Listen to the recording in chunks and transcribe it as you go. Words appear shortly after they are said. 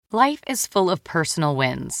Life is full of personal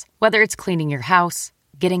wins, whether it's cleaning your house,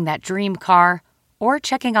 getting that dream car, or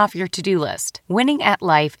checking off your to-do list. Winning at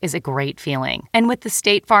life is a great feeling. And with the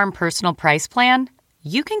State Farm Personal Price Plan,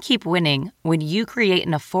 you can keep winning when you create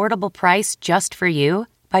an affordable price just for you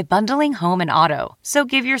by bundling home and auto. So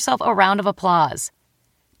give yourself a round of applause.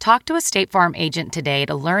 Talk to a State Farm agent today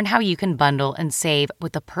to learn how you can bundle and save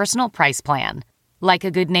with the Personal Price Plan. Like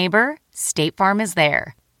a good neighbor, State Farm is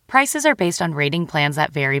there. Prices are based on rating plans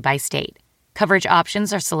that vary by state. Coverage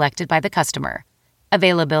options are selected by the customer.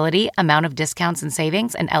 Availability, amount of discounts and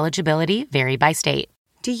savings, and eligibility vary by state.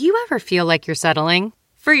 Do you ever feel like you're settling?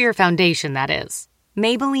 For your foundation, that is.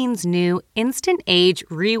 Maybelline's new Instant Age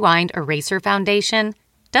Rewind Eraser Foundation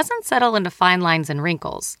doesn't settle into fine lines and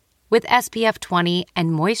wrinkles. With SPF 20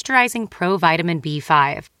 and moisturizing Pro Vitamin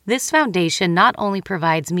B5, this foundation not only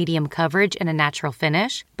provides medium coverage and a natural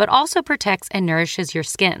finish, but also protects and nourishes your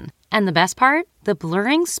skin. And the best part? The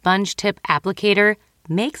blurring sponge tip applicator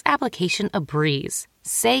makes application a breeze.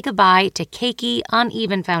 Say goodbye to cakey,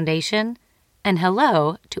 uneven foundation and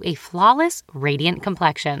hello to a flawless, radiant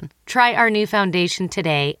complexion. Try our new foundation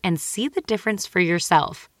today and see the difference for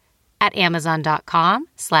yourself at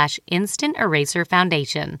Amazon.com/Instant Eraser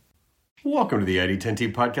Foundation. Welcome to the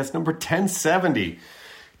ID10T podcast number 1070.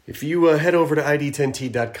 If you head over to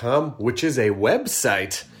ID10T.com, which is a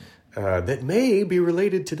website that may be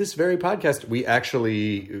related to this very podcast, we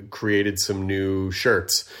actually created some new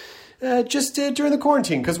shirts just during the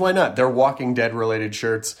quarantine, because why not? They're Walking Dead related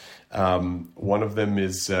shirts. One of them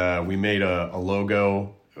is we made a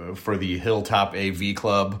logo for the Hilltop AV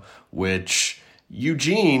Club, which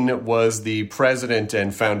Eugene was the president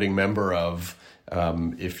and founding member of.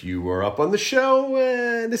 If you were up on the show,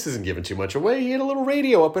 this isn't giving too much away. He had a little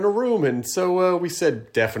radio up in a room, and so we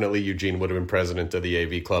said definitely Eugene would have been president of the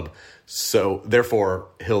AV Club. So therefore,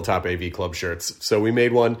 Hilltop AV Club shirts. So we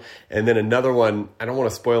made one, and then another one. I don't want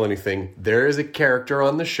to spoil anything. There is a character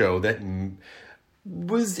on the show that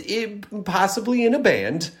was possibly in a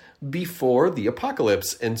band before the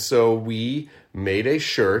apocalypse, and so we made a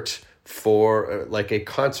shirt for like a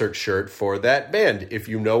concert shirt for that band. If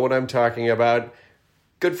you know what I'm talking about,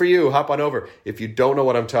 good for you. Hop on over. If you don't know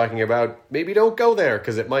what I'm talking about, maybe don't go there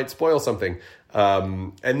because it might spoil something.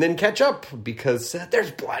 And then catch up because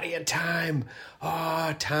there's plenty of time.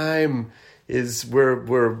 Time is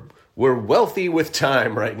we're wealthy with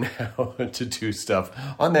time right now to do stuff.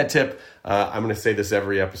 On that tip, I'm going to say this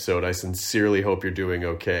every episode. I sincerely hope you're doing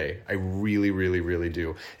okay. I really, really, really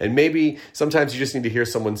do. And maybe sometimes you just need to hear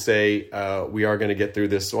someone say, we are going to get through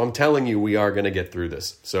this. So I'm telling you, we are going to get through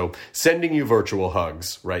this. So sending you virtual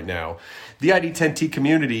hugs right now. The ID10T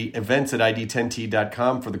community, events at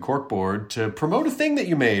ID10T.com for the corkboard to promote a thing that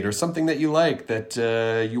you made or something that you like that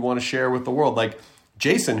you want to share with the world. Like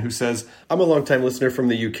Jason, who says, I'm a longtime listener from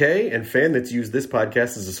the UK and fan that's used this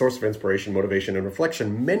podcast as a source of inspiration, motivation, and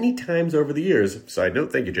reflection many times over the years. Side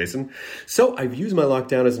note, thank you, Jason. So I've used my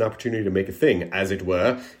lockdown as an opportunity to make a thing, as it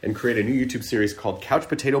were, and create a new YouTube series called Couch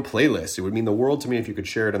Potato Playlist. It would mean the world to me if you could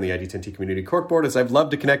share it on the ID10T community corkboard, as I've loved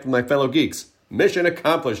to connect with my fellow geeks. Mission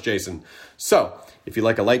accomplished, Jason. So, if you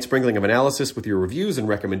like a light sprinkling of analysis with your reviews and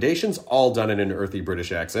recommendations, all done in an earthy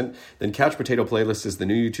British accent, then Couch Potato Playlist is the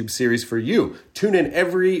new YouTube series for you. Tune in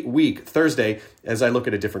every week, Thursday, as I look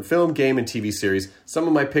at a different film, game, and TV series. Some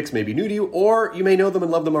of my picks may be new to you, or you may know them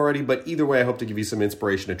and love them already, but either way, I hope to give you some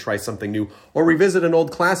inspiration to try something new or revisit an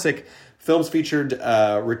old classic. Films featured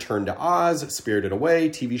Return to Oz, Spirited Away,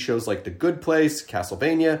 TV shows like The Good Place,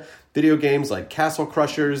 Castlevania, video games like Castle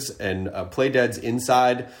Crushers and Playdead's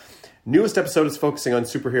Inside. Newest episode is focusing on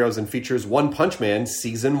superheroes and features One Punch Man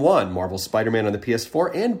Season 1, Marvel's Spider-Man on the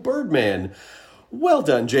PS4, and Birdman. Well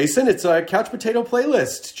done, Jason. It's a Couch Potato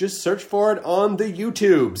Playlist. Just search for it on the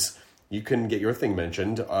YouTubes. You can get your thing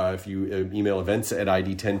mentioned if you email events at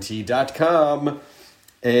ID10T.com.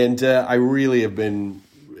 And I really have been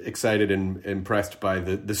excited and impressed by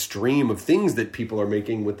the stream of things that people are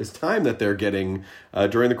making with this time that they're getting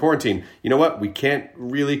during the quarantine. You know what? We can't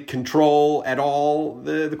really control at all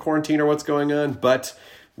the quarantine or what's going on, but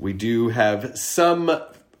we do have some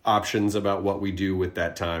options about what we do with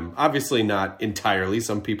that time. Obviously not entirely.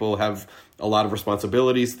 Some people have a lot of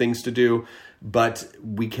responsibilities, things to do, but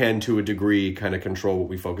we can, to a degree, kind of control what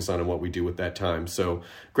we focus on and what we do with that time. So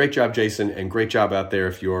great job, Jason, and great job out there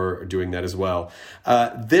if you're doing that as well.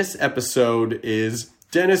 This episode is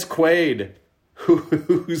Dennis Quaid,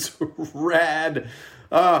 who's rad.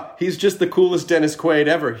 He's just the coolest Dennis Quaid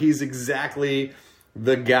ever. He's exactly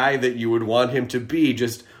the guy that you would want him to be,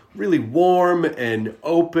 just really warm and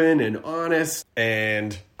open and honest.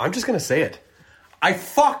 And I'm just going to say it. I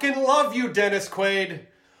fucking love you, Dennis Quaid.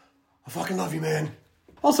 I fucking love you, man.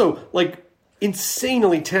 Also, like,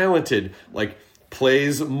 insanely talented, like,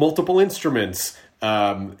 plays multiple instruments.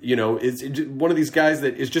 Is one of these guys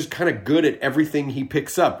that is just kind of good at everything he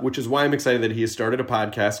picks up, which is why I'm excited that he has started a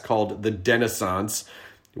podcast called the Dennissance,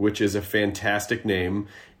 which is a fantastic name.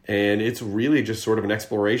 And it's really just sort of an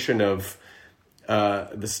exploration of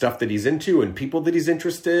the stuff that he's into and people that he's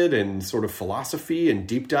interested in, sort of philosophy and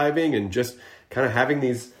deep diving and just kind of having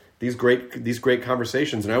these great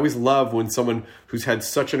conversations. And I always love when someone who's had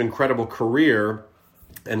such an incredible career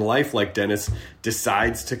and life like Dennis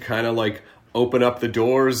decides to kind of like open up the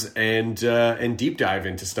doors and deep dive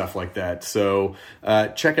into stuff like that. So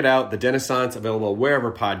check it out. The Dennissance, available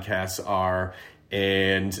wherever podcasts are.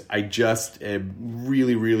 And I just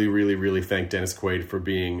really, really, really, really thank Dennis Quaid for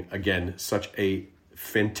being, again, such a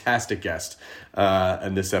fantastic guest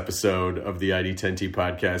in this episode of the ID10T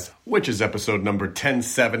podcast, which is episode number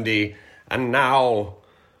 1070. And now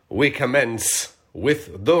we commence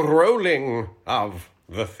with the rolling of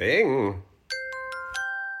the thing.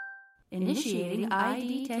 Initiating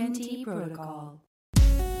ID10T protocol.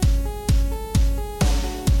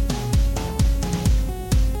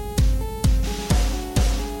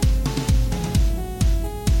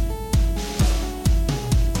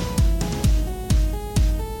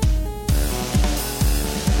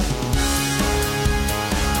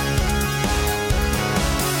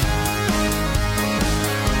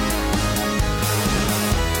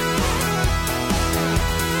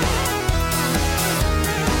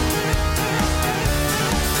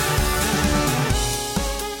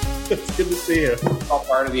 It's good to see you. All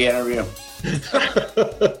part of the interview.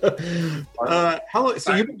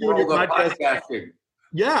 So you've been doing your podcast. Podcasting.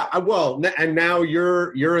 Yeah, and now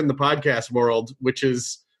you're in the podcast world, which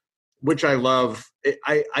I love.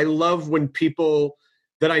 I love when people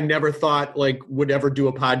that I never thought like would ever do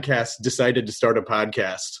a podcast decided to start a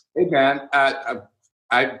podcast. Hey man,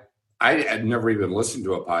 I had never even listened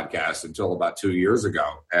to a podcast until about 2 years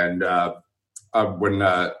ago, and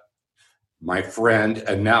when my friend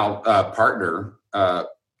and now partner,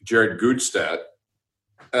 Jared Gutstedt,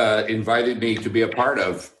 invited me to be a part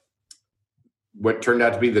of what turned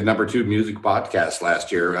out to be the #2 music podcast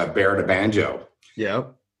last year, Bear and a Banjo. Yeah.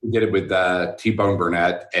 We did it with T-Bone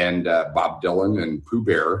Burnett and Bob Dylan and Pooh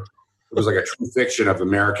Bear. It was like a true fiction of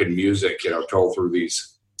American music, told through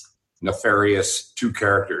these nefarious two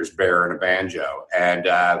characters, Bear and a Banjo. And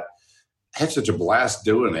I had such a blast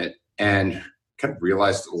doing it, and kind of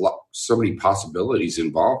realized so many possibilities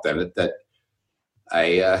involved in it that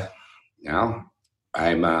I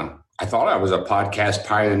thought I was a podcast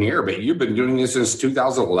pioneer, but you've been doing this since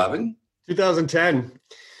 2011? 2010.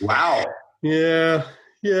 Wow. Yeah.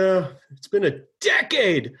 It's been a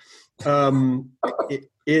decade. And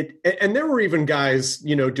there were even guys,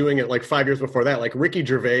 doing it like 5 years before that, like Ricky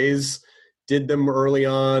Gervais did them early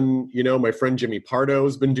on. My friend Jimmy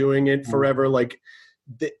Pardo's been doing it forever. Like,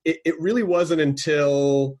 it really wasn't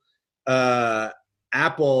until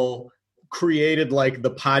Apple created like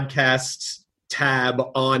the podcast tab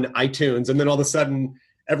on iTunes, and then all of a sudden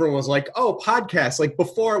everyone was like, oh, podcasts. Like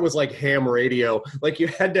before it was like ham radio. Like you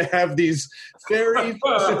had to have these very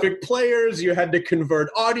specific players. You had to convert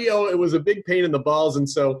audio. It was a big pain in the balls. And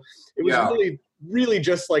so it was really, really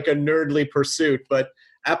just like a nerdly pursuit. But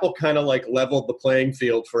Apple kind of like leveled the playing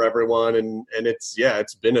field for everyone. And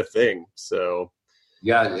it's been a thing. So.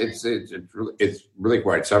 Yeah, it's really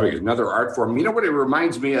quite something. It's another art form. You know what it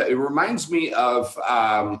reminds me of? It reminds me of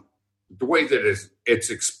the way that it's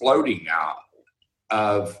exploding now,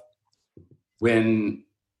 of when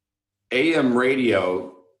AM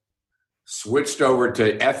radio switched over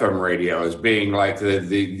to FM radio as being like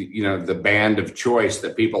the band of choice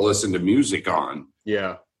that people listen to music on.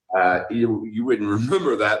 Yeah. You wouldn't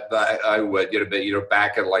remember that, but I would, but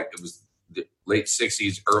back in like it was the late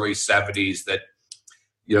 60s, early 70s that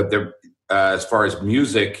as far as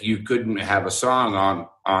music, you couldn't have a song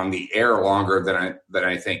on the air longer than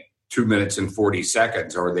I think 2 minutes and 40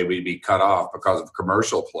 seconds, or they would be cut off because of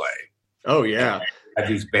commercial play. Oh yeah, had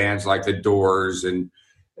these bands like the Doors and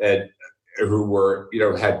who were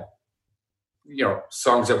had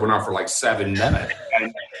songs that went on for like 7 minutes,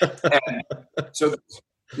 and so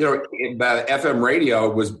FM radio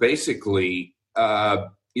was basically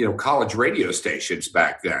college radio stations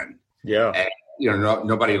back then. Yeah. And,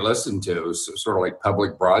 nobody listened to, sort of like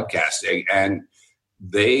public broadcasting. And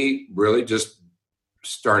they really just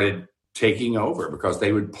started taking over because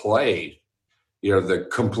they would play, the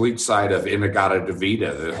complete side of Inagata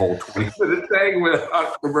Davida, the whole 20-minute thing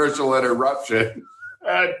without commercial interruption.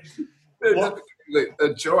 And it's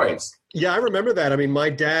a choice. Yeah, I remember that. I mean, my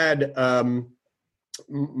dad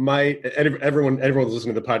Everyone who's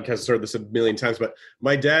listening to the podcast has heard this a million times, but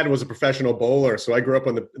my dad was a professional bowler, so I grew up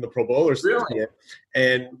in the pro bowlers. Really?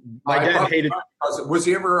 And my dad hated. Was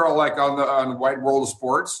he ever like on Wide World of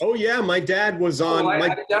Sports? Oh yeah, my dad was on.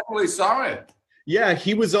 I definitely saw it. Yeah,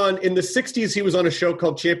 he was on in the '60s. He was on a show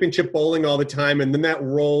called Championship Bowling all the time, and then that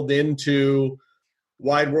rolled into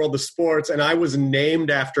Wide World of Sports, and I was named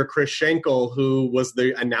after Chris Schenkel, who was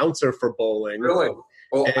the announcer for bowling. Really?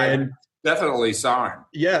 Well, and I definitely saw him.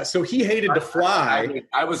 Yeah, so he hated to fly.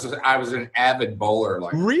 I was an avid bowler.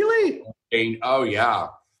 Like really? Oh yeah.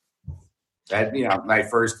 That my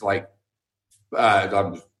first I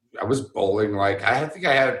was bowling I think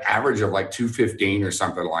I had an average of 215 or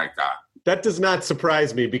something like that. That does not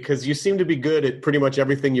surprise me because you seem to be good at pretty much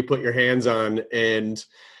everything you put your hands on, and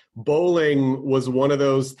bowling was one of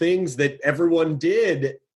those things that everyone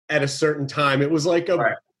did at a certain time. It was like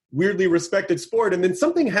a weirdly respected sport. And then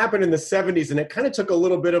something happened in the 70s and it kind of took a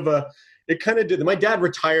little bit of my dad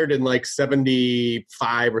retired in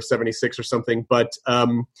 75 or 76 or something, but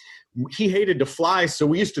he hated to fly. So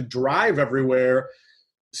we used to drive everywhere.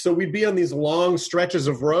 So we'd be on these long stretches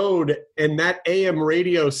of road, and that AM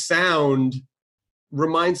radio sound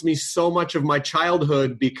reminds me so much of my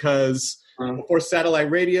childhood because before satellite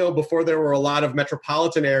radio, before there were a lot of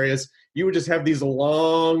metropolitan areas, you would just have these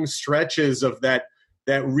long stretches of that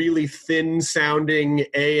really thin sounding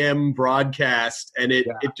AM broadcast. And it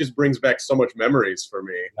just brings back so much memories for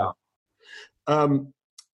me. Yeah.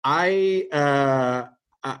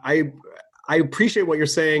 I appreciate what you're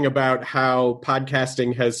saying about how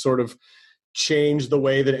podcasting has sort of changed the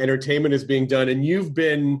way that entertainment is being done.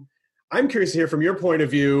 And I'm curious to hear from your point of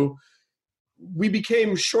view, we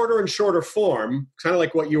became shorter and shorter form, kind of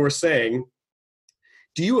like what you were saying.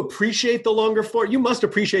 Do you appreciate the longer form? You must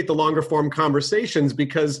appreciate the longer form conversations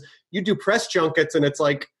because you do press junkets and it's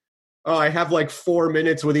I have 4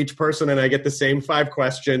 minutes with each person and I get the same 5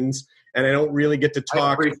 questions. And I don't really get to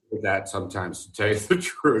talk. I appreciate that sometimes, to tell you the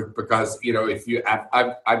truth, because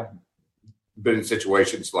I've been in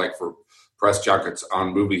situations for press junkets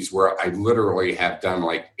on movies where I literally have done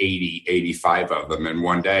 80, 85 of them in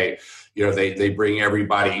one day. They bring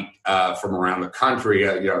everybody from around the country,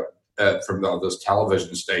 from those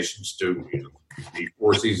television stations to the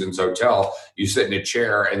Four Seasons Hotel. You sit in a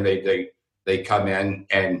chair and they come in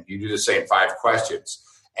and you do the same 5 questions.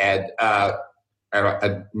 And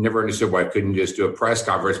I never understood why I couldn't just do a press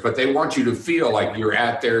conference, but they want you to feel like you're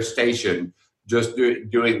at their station just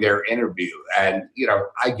doing their interview. And,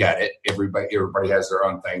 I get it. Everybody has their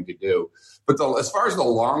own thing to do. But as far as the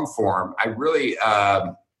long form, I really,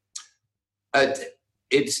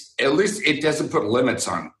 it's at least it doesn't put limits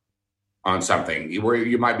on something where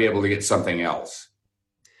you might be able to get something else.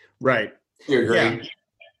 Right. You agree?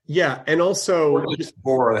 Yeah. And also just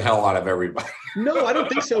bore the hell out of everybody. No, I don't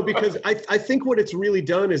think so, because I think what it's really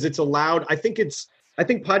done is it's allowed, I think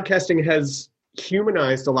podcasting has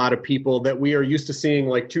humanized a lot of people that we are used to seeing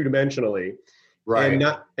 2-dimensionally. Right.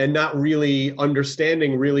 And not really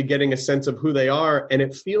understanding, really getting a sense of who they are. And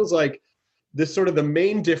it feels like this sort of the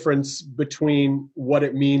main difference between what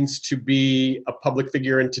it means to be a public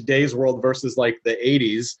figure in today's world versus the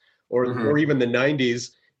 80s or even the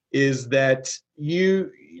 90s is that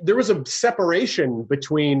there was a separation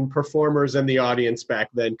between performers and the audience back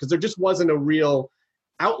then because there just wasn't a real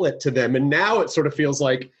outlet to them. And now it sort of feels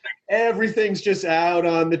like everything's just out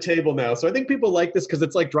on the table now. So I think people like this because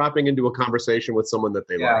it's like dropping into a conversation with someone that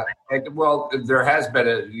they like. Well, there has been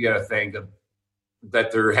a thing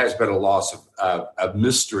that there has been a loss of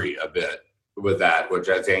mystery a bit with that, which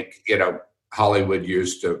I think, Hollywood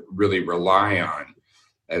used to really rely on.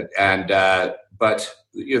 But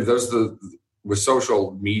with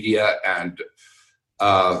social media and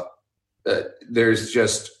there's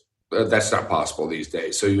just that's not possible these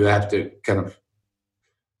days. So you have to kind of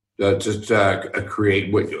just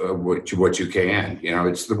create what you can.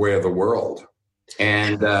 It's the way of the world.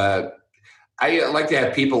 And I like to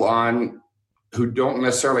have people on who don't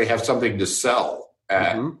necessarily have something to sell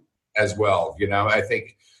as well. I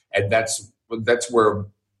think, and that's where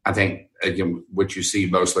I think, again, what you see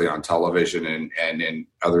mostly on television and in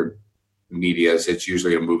other medias, it's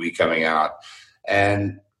usually a movie coming out,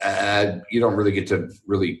 and you don't really get to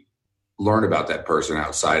really learn about that person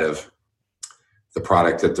outside of the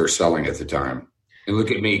product that they're selling at the time. And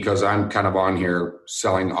look at me, because I'm kind of on here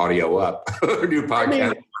selling audio up a new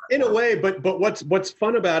podcast. In a way, but what's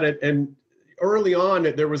fun about it, and early on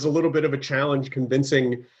there was a little bit of a challenge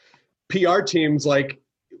convincing PR teams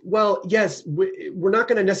well, yes, we're not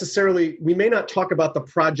going to necessarily, we may not talk about the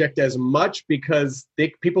project as much because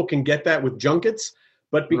people can get that with junkets,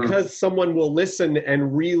 but because someone will listen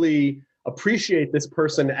and really appreciate this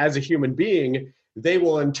person as a human being, they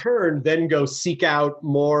will in turn then go seek out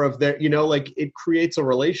more of their, like it creates a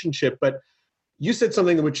relationship. But you said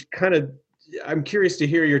something which kind of, I'm curious to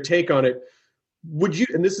hear your take on it. Would you,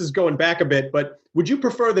 and this is going back a bit, but would you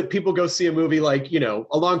prefer that people go see a movie like, a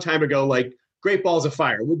long time ago, like Great Balls of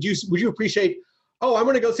Fire? Would you appreciate, oh, I'm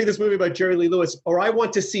going to go see this movie by Jerry Lee Lewis, or I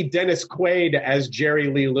want to see Dennis Quaid as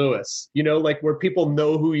Jerry Lee Lewis, like where people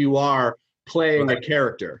know who you are playing a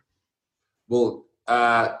character? Well,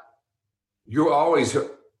 you're always going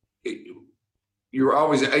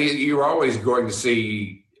to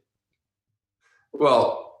see,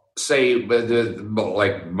 well, say,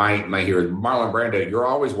 like my hero, Marlon Brando, you're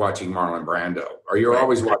always watching Marlon Brando, or you're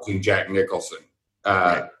always watching Jack Nicholson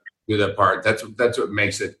do that part. That's what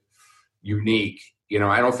makes it unique.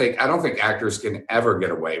 I don't think actors can ever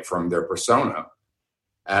get away from their persona.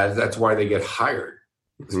 That's why they get hired.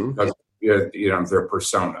 Because their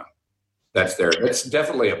persona. That's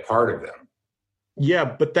definitely a part of them. Yeah,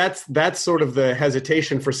 but that's sort of the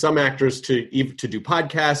hesitation for some actors to do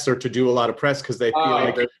podcasts or to do a lot of press, because they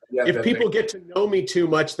feel if people get to know me too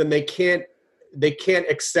much, then they can't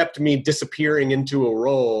accept me disappearing into a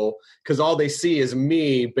role, because all they see is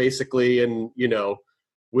me basically, and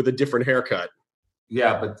with a different haircut.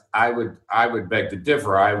 Yeah, but I would beg to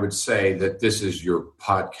differ. I would say that this is your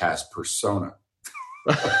podcast persona.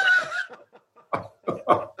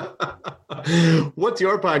 What's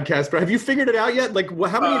your podcast? Have you figured it out yet? Like,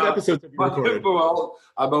 how many episodes have you recorded? Well,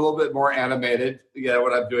 I'm a little bit more animated,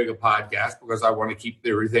 when I'm doing a podcast, because I want to keep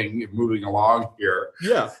everything moving along here.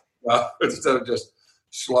 Yeah. Instead of just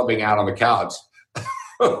slubbing out on the couch.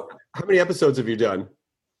 How many episodes have you done?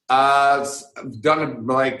 I've done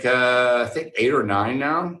I think 8 or 9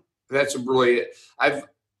 now. That's really, I've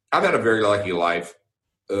had a very lucky life.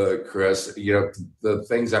 Chris, the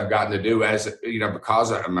things I've gotten to do as,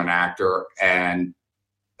 because I'm an actor and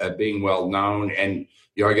being well known, and,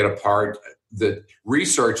 I get a part. The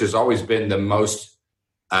research has always been the most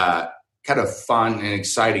kind of fun and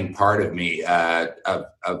exciting part of me, of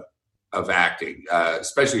acting,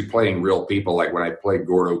 especially playing real people. Like when I played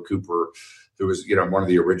Gordo Cooper, who was, one of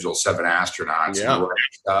the original 7 astronauts, and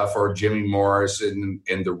stuff, or Jimmy Morris in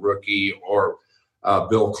The Rookie, or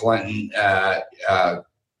Bill Clinton,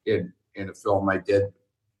 in a film I did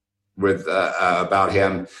with about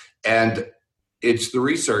him. And it's the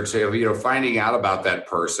research of finding out about that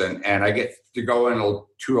person, and I get to go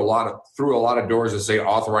through a lot of doors that say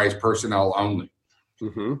authorized personnel only,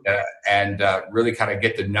 and really kind of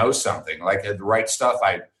get to know something. Like The Right Stuff,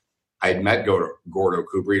 I'd met Gordo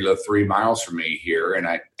Cooper. He lived 3 miles from me here, and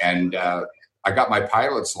I got my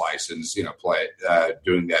pilot's license, doing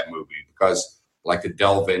that movie, because I like to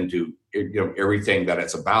delve into everything that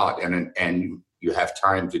it's about, and you have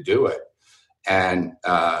time to do it. And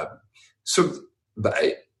so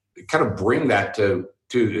I kind of bring that to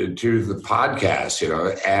the podcast,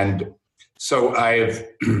 and so I've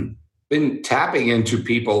been tapping into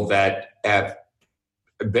people that have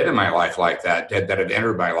been in my life like that have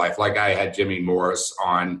entered my life. Like I had Jimmy Morris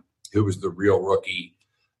on, who was the real rookie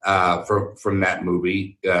from that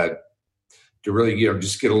movie, to really,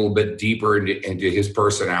 just get a little bit deeper into his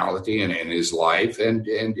personality and his life, and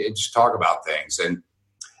just talk about things. And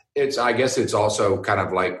I guess it's also kind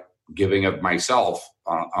of like giving of myself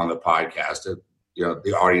on the podcast.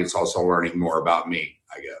 The audience also learning more about me,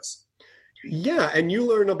 I guess. Yeah, and you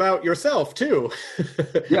learn about yourself too.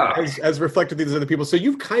 Yeah, as reflected through these other people. So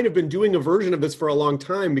you've kind of been doing a version of this for a long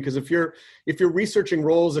time, because if you're researching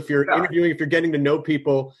roles, if you're interviewing, if you're getting to know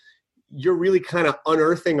people, you're really kind of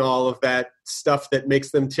unearthing all of that stuff that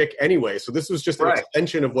makes them tick anyway. So this was just an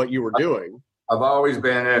extension of what you were doing. I've always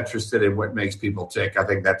been interested in what makes people tick. I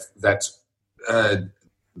think that's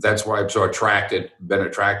why I'm so been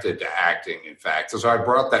attracted to acting, in fact. So I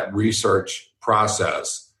brought that research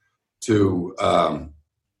process to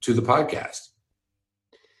the podcast.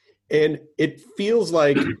 And it feels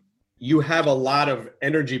like you have a lot of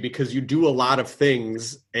energy because you do a lot of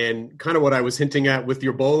things. And kind of what I was hinting at with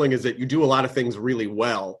your bowling is that you do a lot of things really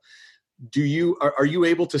well. Are you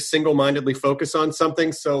able to single-mindedly focus on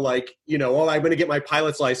something? So like, I'm going to get my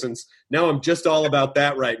pilot's license. Now I'm just all about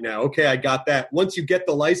that right now. Okay, I got that. Once you get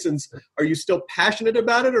the license, are you still passionate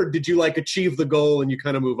about it, or did you achieve the goal and you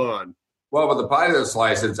kind of move on? Well, with the pilot's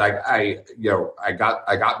license, I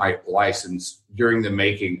got my license during the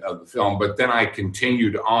making of the film, but then I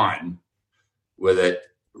continued on with it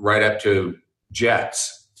right up to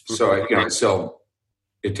jets. So so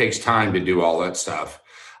it takes time to do all that stuff.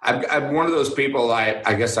 I'm one of those people.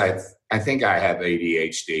 I guess I think I have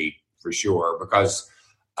ADHD for sure, because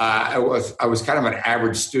I was kind of an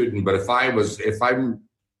average student. But if I'm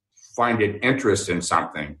find an interest in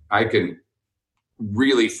something, I can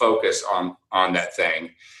really focus on that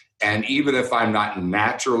thing. And even if I'm not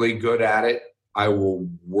naturally good at it, I will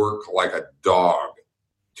work like a dog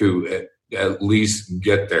to at least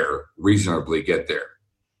reasonably get there.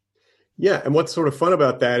 Yeah, and what's sort of fun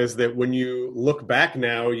about that is that when you look back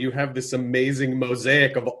now, you have this amazing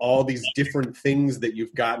mosaic of all these different things that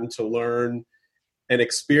you've gotten to learn and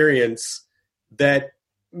experience that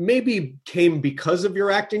maybe came because of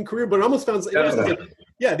your acting career, but it almost sounds like,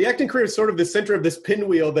 yeah, the acting career is sort of the center of this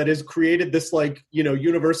pinwheel that has created this, like, you know,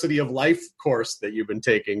 university of life course that you've been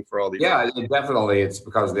taking for all these years. Yeah, definitely. It's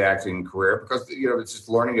because of the acting career, because, you know, it's just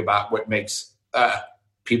learning about what makes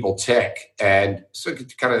people tick, and so to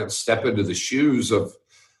kind of step into the shoes of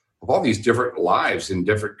all these different lives and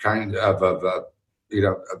different kind of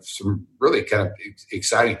some really kind of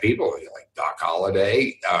exciting people, like Doc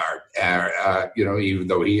Holliday, you know, even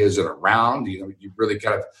though he isn't around, you know, you really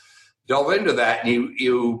kind of delve into that, and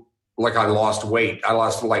you like, I lost weight. I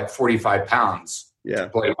lost like 45 pounds to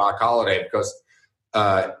play Doc Holliday because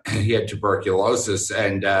he had tuberculosis,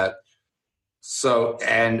 and I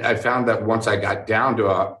found that once I got down to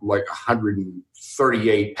like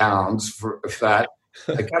 138 pounds for fat,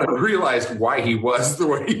 I kind of realized why he was the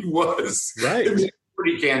way he was. Right. It was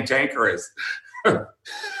pretty cantankerous.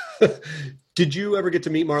 Did you ever get to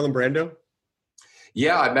meet Marlon Brando?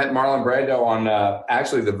 Yeah, I met Marlon Brando on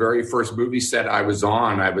actually the very first movie set I was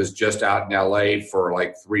on. I was just out in L.A. for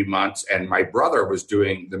like 3 months, and my brother was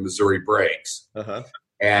doing the Missouri Breaks. Uh-huh.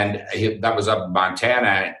 And that was up in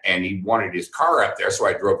Montana, and he wanted his car up there, so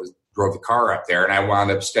I drove the car up there, and I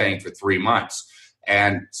wound up staying for 3 months.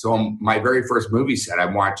 And so my very first movie set,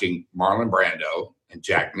 I'm watching Marlon Brando and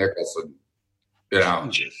Jack Nicholson, you know,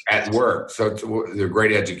 at work. So they're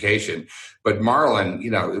great education. But Marlon,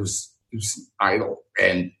 you know, it was idle.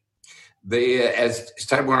 And they, as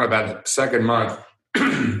time went on, about the second month,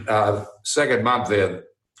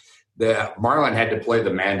 the Marlon had to play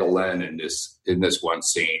the mandolin in this one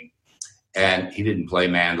scene, and he didn't play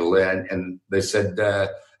mandolin. And they said,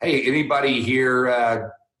 "Hey, anybody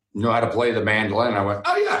here know how to play the mandolin?" I went,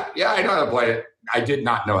 "Oh yeah, I know how to play it." I did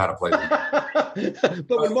not know how to play it.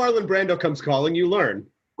 But when Marlon Brando comes calling, you learn.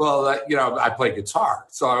 Well, you know, I play guitar,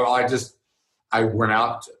 so I went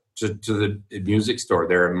out to the music store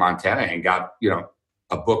there in Montana and got, you know,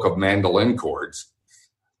 a book of mandolin chords.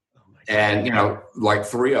 And, you know, like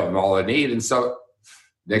 3 of them, all I need. And so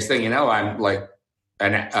next thing you know, I'm like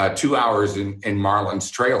 2 hours in Marlon's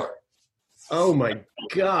trailer. Oh my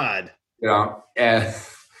God. You know, and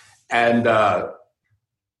God,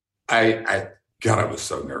 I was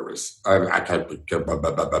so nervous. I could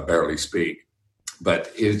barely speak, but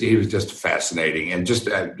he was just fascinating, and just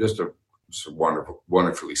a wonderful,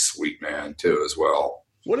 wonderfully sweet man too, as well.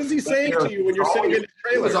 What is he saying to you when you're sitting in the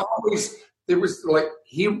trailer?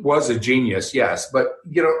 He was a genius, yes, but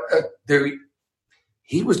you know,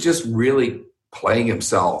 he was just really playing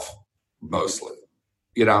himself mostly.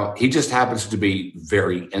 You know, he just happens to be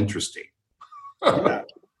very interesting. Yeah.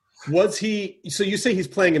 Was he? So you say he's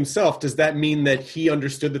playing himself. Does that mean that he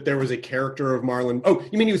understood that there was a character of Marlon? Oh,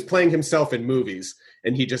 you mean he was playing himself in movies,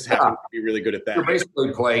 and he just happened to be really good at that? You're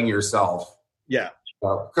basically playing yourself. Yeah.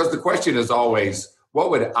 Because the question is always,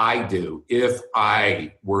 what would I do if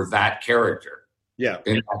I were that character? Yeah.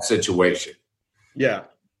 In that situation. Yeah.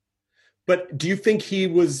 But do you think he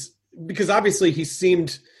was? Because obviously he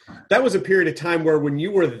seemed. That was a period of time where when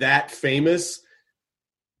you were that famous,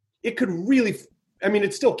 it could really. I mean,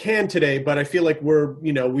 it still can today, but I feel like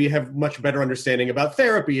we have much better understanding about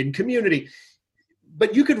therapy and community.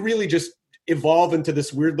 But you could really just evolve into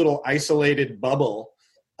this weird little isolated bubble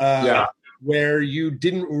where you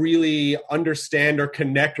didn't really understand or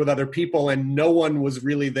connect with other people, and no one was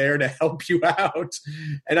really there to help you out.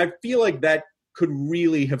 And I feel like that could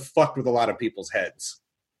really have fucked with a lot of people's heads.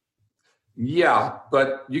 Yeah,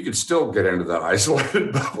 but you could still get into that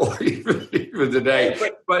isolated bubble even today.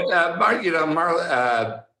 But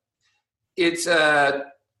Marlon,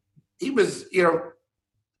 he was, you know,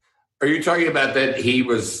 are you talking about that he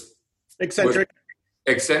was eccentric?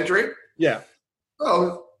 Eccentric? Yeah.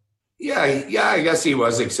 Oh, yeah, I guess he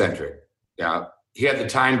was eccentric. Yeah, he had the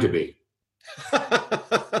time to be.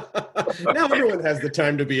 Now everyone has the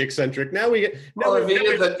time to be eccentric.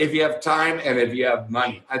 If you have time and if you have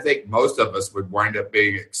money, I think most of us would wind up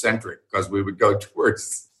being eccentric because we would go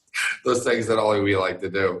towards those things that only we like to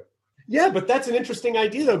do. Yeah, but that's an interesting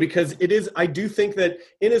idea, though, because it is. I do think that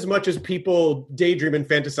in as much as people daydream and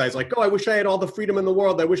fantasize, like, oh, I wish I had all the freedom in the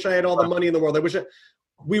world. I wish I had all the money in the world.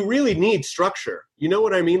 We really need structure. You know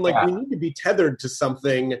what I mean? Like, we need to be tethered to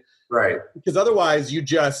something. Right. Because otherwise you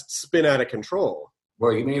just spin out of control.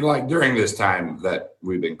 Well, you mean like during this time that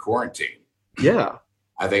we've been quarantined? Yeah.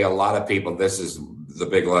 I think a lot of people, this is the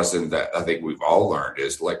big lesson that I think we've all learned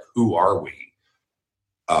is like, who are we?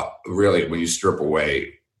 Really, when you strip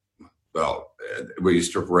away,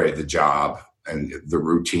 the job and the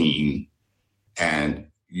routine, and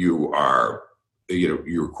you're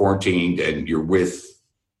quarantined and you're with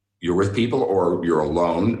people or you're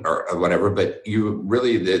alone or whatever, but you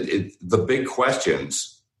really, the big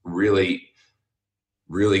questions really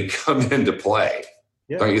come into play.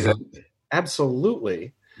 Yeah. Don't you think?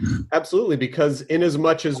 Absolutely. Absolutely. Because in as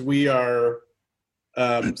much as we are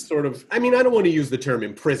sort of, I mean, I don't want to use the term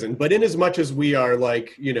imprisoned, but in as much as we are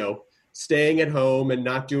like, staying at home and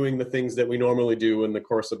not doing the things that we normally do in the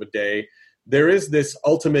course of a day, there is this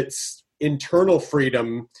ultimate internal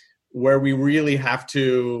freedom where we really have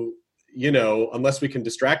to, unless we can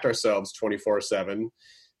distract ourselves 24/7,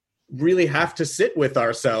 really have to sit with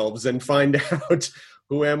ourselves and find out,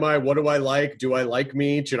 who am I? What do I like? Do I like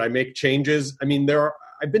me? Should I make changes? I mean,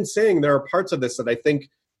 I've been saying there are parts of this that I think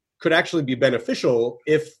could actually be beneficial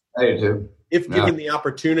if given the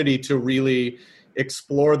opportunity to really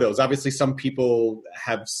explore those. Obviously, some people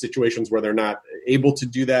have situations where they're not able to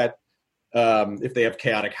do that. If they have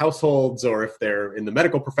chaotic households or if they're in the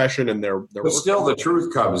medical profession and they're but still the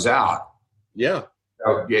truth comes out. Yeah.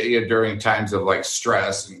 During times of like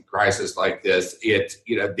stress and crisis like this,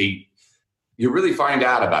 you really find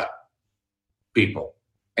out about people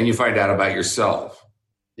and you find out about yourself.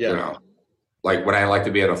 Yeah. Like would I like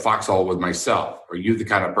to be in a foxhole with myself? Are you the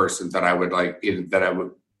kind of person that I would like, that I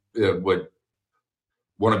would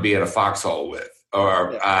want to be in a foxhole with?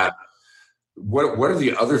 Or what are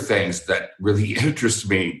the other things that really interest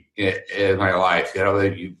me in my life?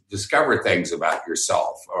 That you discover things about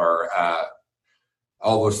yourself or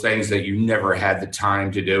all those things that you never had the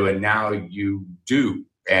time to do, and now you do.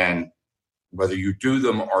 And whether you do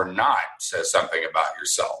them or not says something about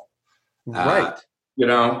yourself. Right. In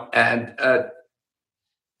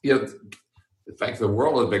fact, the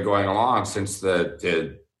world has been going along since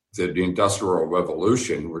the Industrial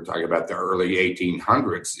Revolution. We're talking about the early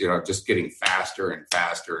 1800s, just getting faster and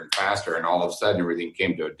faster and faster. And all of a sudden, everything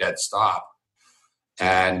came to a dead stop.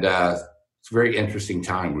 And it's a very interesting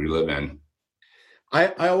time we live in.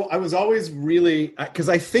 I was always really, because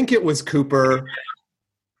I think it was Cooper.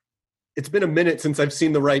 It's been a minute since I've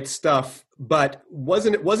seen The Right Stuff, but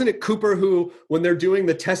wasn't it Cooper who, when they're doing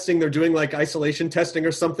the testing, they're doing like isolation testing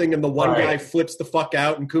or something, and the one guy flips the fuck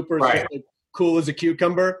out, and Cooper's just like cool as a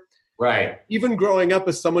cucumber. Right. Even growing up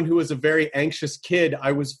as someone who was a very anxious kid,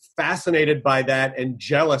 I was fascinated by that and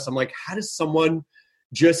jealous. I'm like, how does someone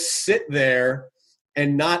just sit there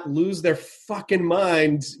and not lose their fucking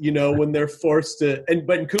mind, when they're forced to?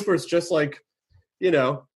 But Cooper's just like,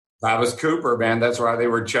 That was Cooper, man. That's why they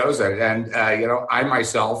were chosen. And, I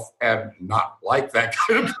myself am not like that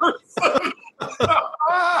kind of person.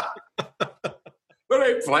 But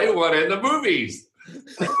I play one in the movies.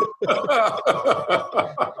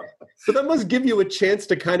 So that must give you a chance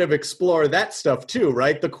to kind of explore that stuff too,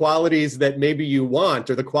 right? The qualities that maybe you want,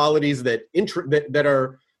 or the qualities that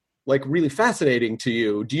are like really fascinating to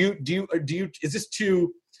you. Do you, is this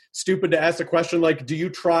too stupid to ask a question? Like, do you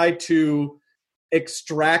try to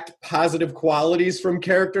extract positive qualities from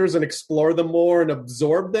characters and explore them more and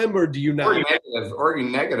absorb them, or do you not? Or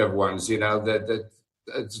negative ones,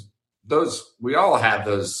 those, we all have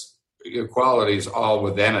those qualities all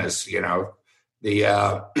within us,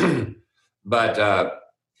 but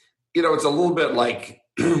it's a little bit like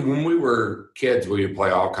when we were kids, we would play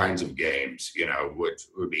all kinds of games, which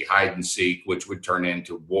would be hide and seek, which would turn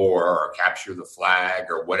into war or capture the flag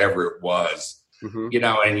or whatever it was. Mm-hmm.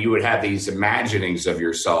 And you would have these imaginings of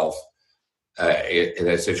yourself in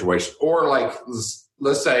that situation. Or like,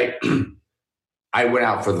 let's say I went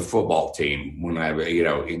out for the football team when I,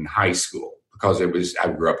 in high school, because I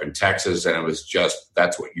grew up in Texas, and it was just,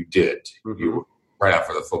 that's what you did. Mm-hmm. You were right out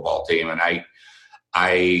for the football team. And I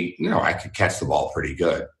could catch the ball pretty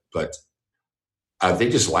good, but they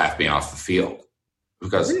just laughed me off the field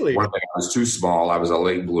because one thing, I was too small. I was a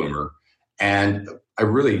late bloomer, and I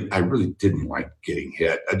really didn't like getting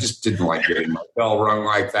hit. I just didn't like getting my bell rung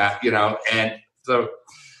like that, And so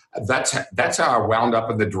that's how I wound up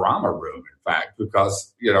in the drama room, in fact,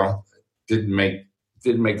 because didn't make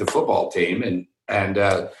the football team, and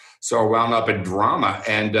so I wound up in drama,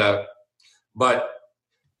 and but.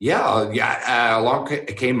 Along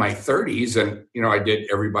came my 30s, and I did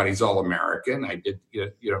Everybody's All-American. I did,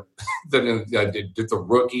 then I did the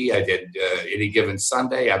Rookie. I did Any Given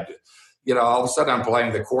Sunday. All of a sudden I'm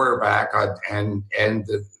playing the quarterback and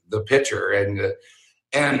the pitcher,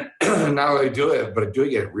 and not only do it, but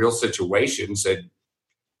doing it in real situations, and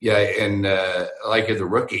Yeah, and like as a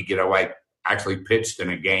rookie, I actually pitched in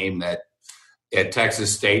a game at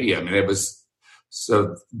Texas Stadium, and it was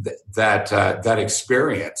that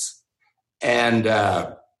experience,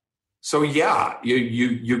 and so yeah,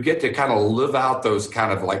 you get to kind of live out those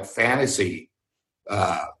kind of like fantasy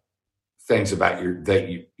things about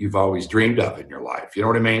you've always dreamed of in your life. You know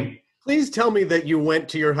what I mean? Please tell me that you went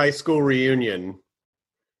to your high school reunion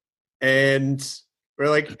and we're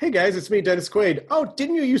like, hey guys, it's me, Dennis Quaid. Oh,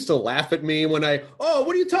 didn't you used to laugh at me when what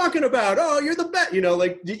are you talking about? Oh, you're the best.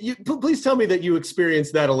 Please tell me that you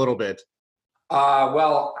experienced that a little bit.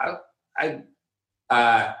 Well, I don't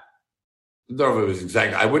know if it was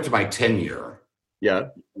exactly. I went to my 10-year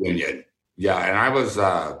reunion. Yeah, and I was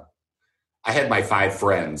I had my 5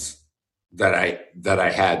 friends that I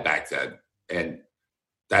had back then, and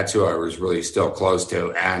that's who I was really still close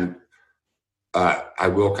to. And I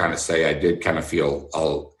will kind of say I did kind of feel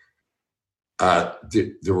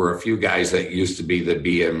there were a few guys that used to be the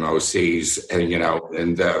BMOCs,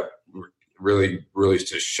 and really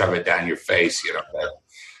just shove it down your face,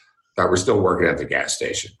 that we're still working at the gas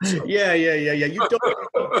station. So. Yeah. You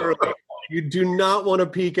don't. You do not want to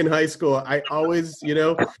peak in high school. I always,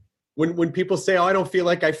 when people say, "Oh, I don't feel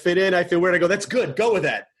like I fit in," I feel weird. I go, "That's good. Go with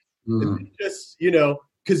that." Just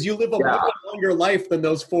because you live a much longer life than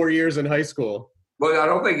those 4 years in high school. Well, I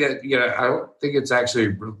don't think I don't think it's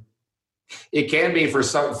actually. It can be for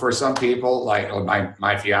some people. Like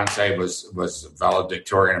my fiance was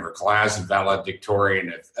valedictorian of her class, and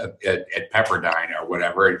valedictorian at Pepperdine or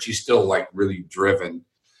whatever, and she's still like really driven.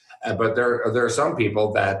 But there are some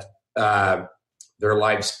people that their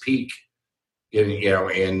lives peak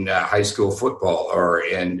in high school football or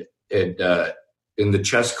in the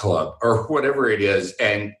chess club or whatever it is,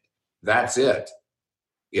 and that's it.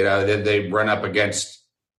 Then they run up against.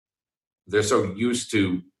 They're so used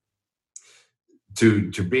to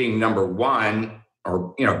being number one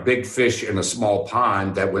or big fish in a small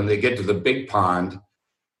pond that when they get to the big pond,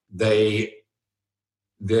 it's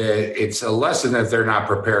a lesson that they're not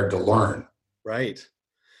prepared to learn. Right.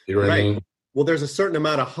 You know what I mean? Well, there's a certain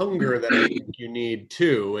amount of hunger that I think you need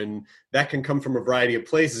too, and that can come from a variety of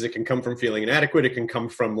places. It can come from feeling inadequate. It can come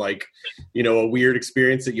from a weird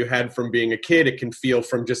experience that you had from being a kid. It can feel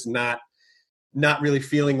from just not really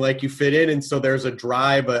feeling like you fit in. And so there's a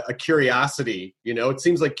drive, a curiosity. It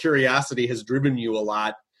seems like curiosity has driven you a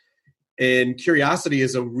lot. And curiosity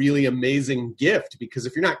is a really amazing gift, because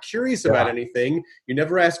if you're not curious about anything, you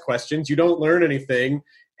never ask questions, you don't learn anything,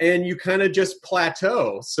 and you kind of just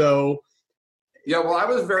plateau. So yeah, well, I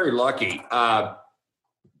was very lucky. I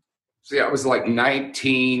was like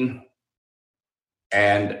 19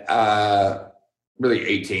 and really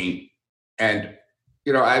 18. And,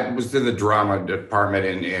 I was in the drama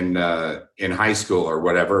department in high school or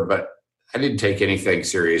whatever, but I didn't take anything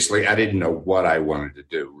seriously. I didn't know what I wanted to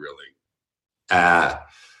do, really. I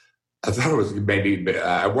thought it was maybe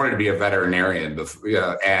I wanted to be a veterinarian,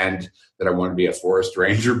 and that I wanted to be a forest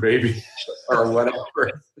ranger, maybe, or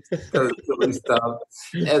whatever, silly stuff.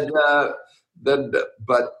 And I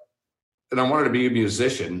wanted to be a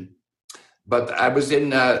musician. But I was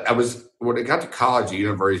when I got to college at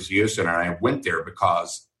University of Houston, and I went there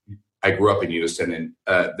because I grew up in Houston, and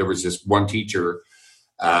there was this one teacher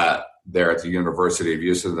there at the University of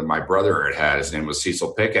Houston that my brother had. His name was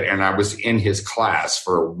Cecil Pickett, and I was in his class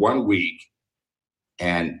for 1 week,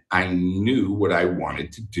 and I knew what I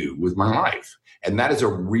wanted to do with my life, and that is a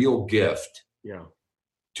real gift. Yeah,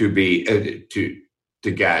 to be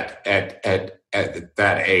to get at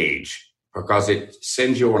that age. Because it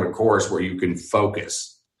sends you on a course where you can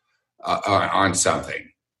focus on something,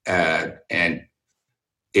 and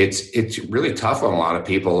it's really tough on a lot of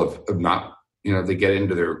people of not they get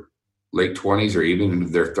into their late 20s or even into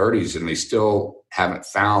their 30s and they still haven't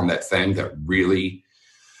found that thing that really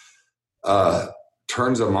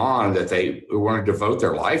turns them on, that they want to devote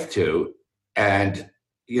their life to, and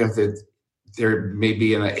they're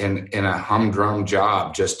maybe in a humdrum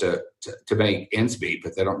job just to make ends meet,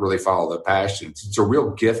 but they don't really follow the passion. It's a real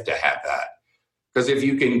gift to have that. Because if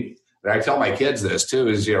you can, and I tell my kids this too,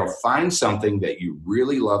 is, find something that you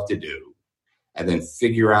really love to do and then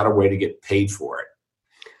figure out a way to get paid for it.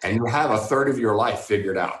 And you'll have a third of your life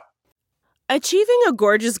figured out. Achieving a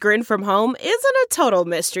gorgeous grin from home isn't a total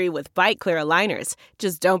mystery with Bite Clear aligners.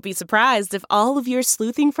 Just don't be surprised if all of your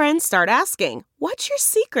sleuthing friends start asking, "What's your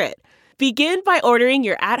secret?" Begin by ordering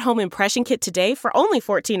your at-home impression kit today for only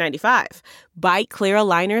 $14.95. Bite Clear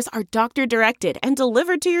aligners are doctor-directed and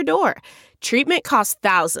delivered to your door. Treatment costs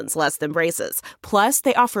thousands less than braces. Plus,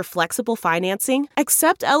 they offer flexible financing,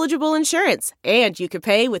 accept eligible insurance, and you can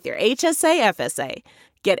pay with your HSA FSA.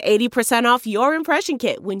 Get 80% off your impression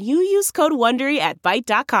kit when you use code WONDERY at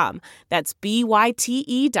Byte.com. That's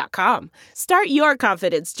BYTE.com. Start your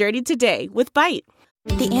confidence journey today with Byte.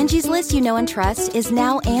 The Angie's List you know and trust is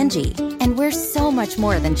now Angie, and we're so much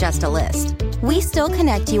more than just a list. We still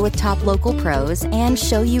connect you with top local pros and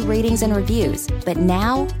show you ratings and reviews, but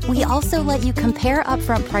now we also let you compare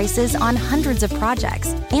upfront prices on hundreds of projects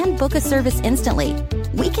and book a service instantly.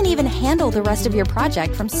 We can even handle the rest of your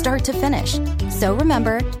project from start to finish. So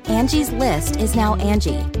remember, Angie's List is now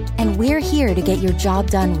Angie, and we're here to get your job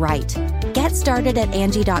done right. Get started at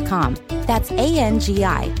Angie.com. That's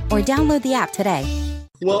ANGI, or download the app today.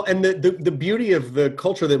 Well, and the beauty of the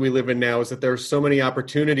culture that we live in now is that there are so many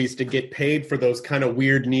opportunities to get paid for those kind of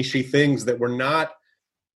weird niche-y things that it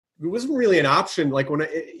wasn't really an option. Like when I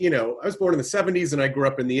was born in the 70s and I grew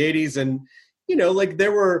up in the 80s, and, like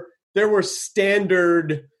there were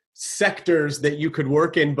standard sectors that you could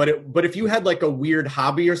work in, but if you had like a weird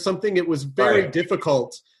hobby or something, it was very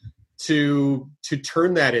difficult to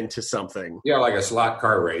turn that into something. Yeah, like a slot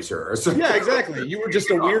car racer or something. Yeah, exactly. You were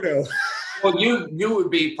just a weirdo. Well, you would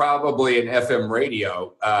be probably an FM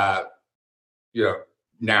radio,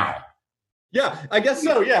 now. Yeah, I guess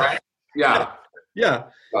so. Yeah, right? Yeah.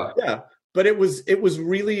 But it was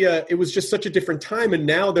really it was just such a different time, and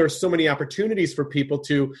now there are so many opportunities for people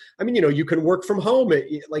to. I mean, you can work from home,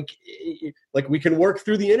 like we can work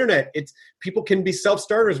through the internet. People can be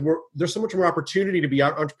self-starters. There's so much more opportunity to be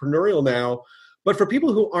entrepreneurial now. But for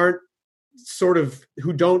people who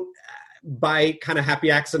who don't by kind of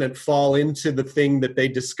happy accident fall into the thing that they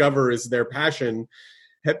discover is their passion,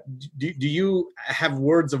 do you have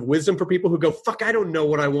words of wisdom for people who go, fuck, I don't know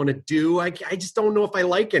what I want to do. I just don't know if I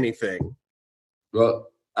like anything.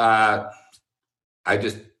 Well, I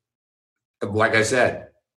just, like I said,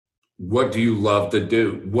 what do you love to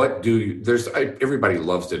do? Everybody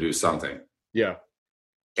loves to do something. Yeah.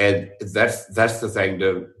 And that's the thing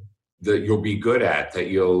that you'll be good at,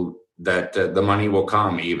 that the money will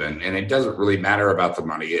come even. And it doesn't really matter about the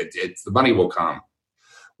money. It's the money will come.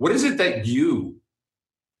 What is it that you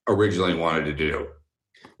originally wanted to do?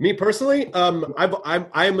 Me personally, I'm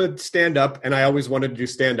a stand-up, and I always wanted to do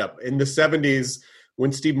stand-up. In the 70s,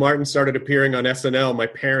 when Steve Martin started appearing on SNL, my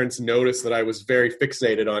parents noticed that I was very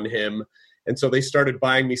fixated on him. And so they started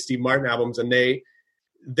buying me Steve Martin albums, and my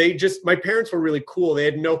parents were really cool. They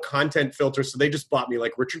had no content filter, so they just bought me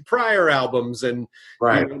like Richard Pryor albums, and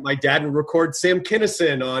my dad would record Sam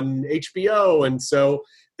Kinison on HBO, and so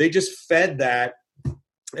they just fed that.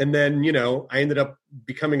 And then I ended up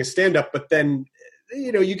becoming a stand-up. But then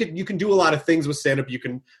you can do a lot of things with stand-up. You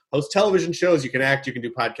can host television shows, you can act, you can do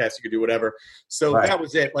podcasts, you can do whatever. So that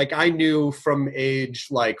was it. Like I knew from age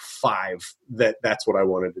like 5 that that's what I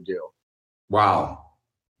wanted to do. Wow.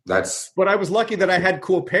 But I was lucky that I had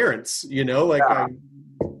cool parents, they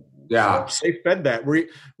fed that.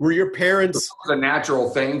 Were your parents? It was a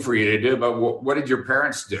natural thing for you to do, but what did your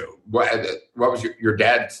parents do? What was your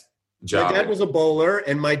dad's job? My dad was a bowler,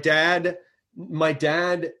 and my dad,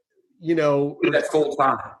 that's full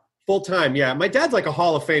time. Full time, yeah. My dad's like a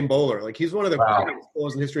Hall of Fame bowler. Like he's one of the greatest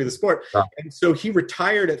bowlers in the history of the sport. Wow. And so he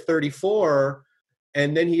retired at 34.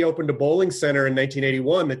 And then he opened a bowling center in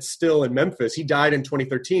 1981 that's still in Memphis. He died in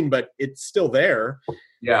 2013, but it's still there.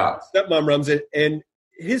 Yeah. Stepmom runs it. And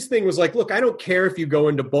his thing was like, look, I don't care if you go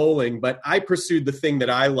into bowling, but I pursued the thing that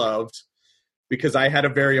I loved because I had a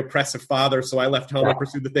very oppressive father. So I left home and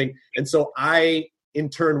pursued the thing. And so I, in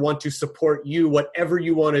turn, want to support you, whatever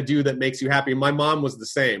you want to do that makes you happy. My mom was the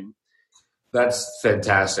same. That's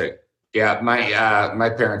fantastic. Yeah. My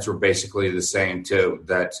parents were basically the same too,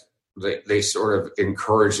 that they sort of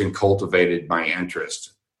encouraged and cultivated my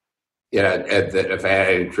interest. That if I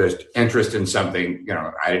had interest in something,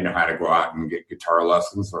 I didn't know how to go out and get guitar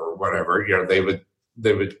lessons or whatever. They would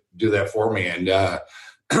do that for me, and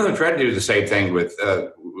try to do the same thing with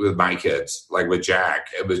my kids, like with Jack.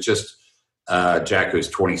 It was just Jack, who's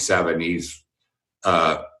 27. He's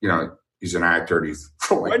he's an actor. And he's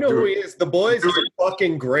I know who he is. The Boys is a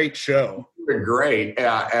fucking great show. Great,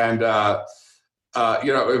 yeah, and.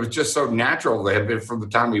 It was just so natural. They had been from the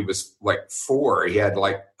time he was like 4. He had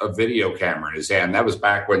like a video camera in his hand. That was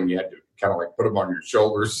back when you had to kind of like put them on your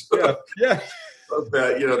shoulders. Yeah.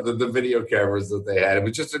 The video cameras that they had. It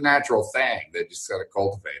was just a natural thing. They just kind of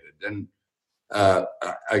cultivated. And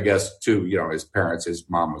I guess too, his parents, his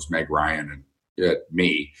mom was Meg Ryan and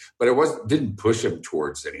me, but didn't push him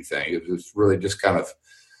towards anything. It was really just kind of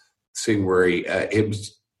seeing where it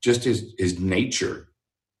was just his nature.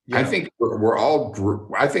 Yeah. I think we're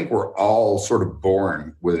all sort of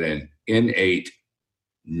born with an innate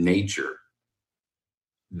nature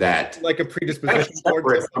that like a predisposition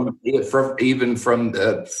separate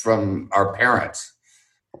from our parents.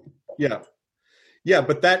 Yeah,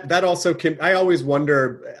 but that also can, I always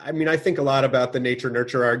wonder, I mean, I think a lot about the nature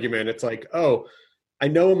nurture argument. It's like, oh, I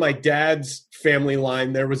know in my dad's family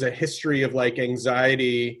line there was a history of like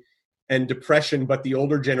anxiety and depression, but the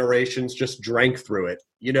older generations just drank through it,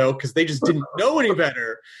 because they just didn't know any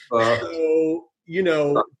better. So,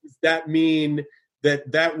 does that mean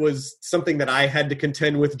that was something that I had to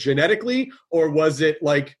contend with genetically, or was it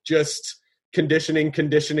like just conditioning,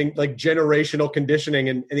 like generational conditioning?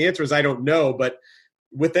 And the answer is I don't know, but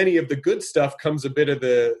with any of the good stuff comes a bit of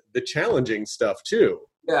the challenging stuff too.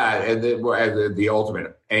 Yeah, and the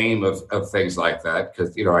ultimate aim of things like that,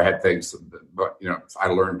 because I had things, but I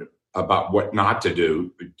learned about what not to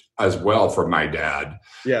do as well from my dad.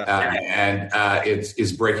 Yeah, and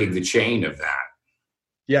it's breaking the chain of that.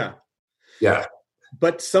 Yeah.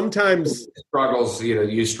 But sometimes struggles,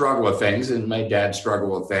 you struggle with things, and my dad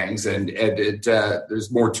struggled with things, and there's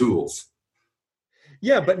more tools.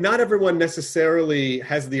 Yeah, but not everyone necessarily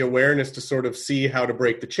has the awareness to sort of see how to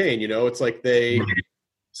break the chain. It's like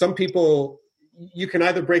some people, you can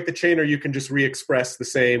either break the chain or you can just re-express the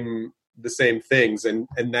same things, and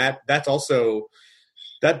that's also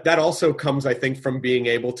that also comes, I think, from being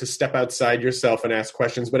able to step outside yourself and ask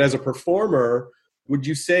questions. But as a performer, would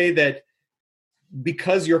you say that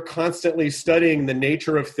because you're constantly studying the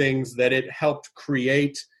nature of things, that it helped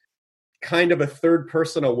create kind of a third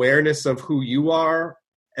person awareness of who you are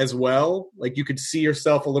as well? Like you could see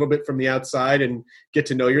yourself a little bit from the outside and get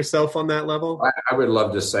to know yourself on that level? I would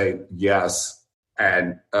love to say yes.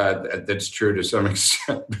 And that's true to some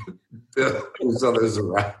extent. There's others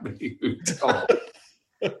around me who don't.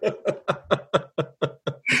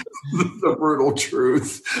 The brutal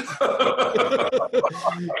truth.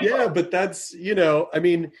 Yeah, but that's, I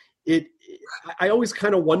mean, I always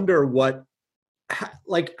kind of wonder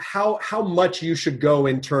how much you should go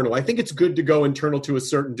internal. I think it's good to go internal to a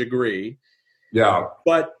certain degree. Yeah.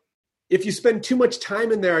 But if you spend too much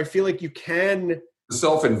time in there, I feel like you can.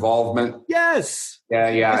 Self-involvement. Yes.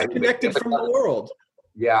 Yeah. Disconnected from the world.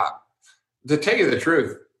 Yeah. To tell you the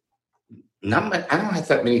truth, I don't have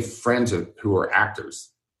that many friends who are actors.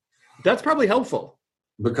 That's probably helpful.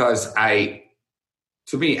 Because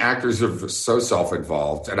to me, actors are so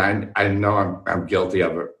self-involved, and I know I'm guilty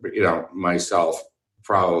of it, myself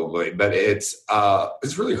probably, but it's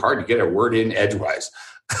really hard to get a word in edgewise.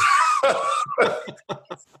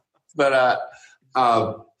 But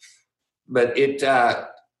it,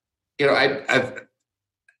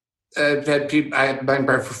 I've had people.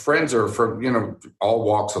 My friends are from all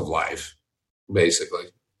walks of life, basically.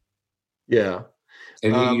 Yeah,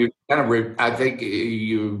 and you kind of. I think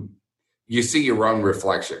you see your own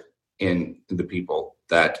reflection in the people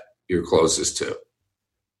that you're closest to.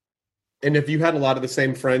 And have you had a lot of the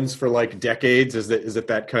same friends for like decades? Is it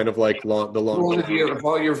that kind of like long? Well, I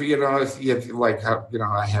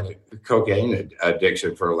had a cocaine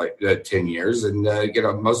addiction for like 10 years, and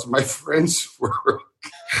most of my friends were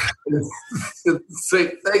the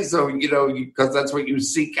same thing. So because that's what you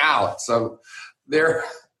seek out. So they're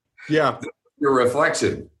your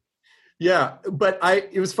reflection. Yeah, but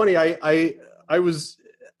it was funny. I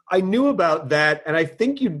knew about that, and I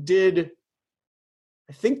think you did.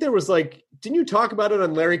 I think there was didn't you talk about it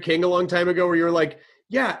on Larry King a long time ago where you were like,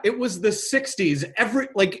 yeah, it was the 60s. Everyone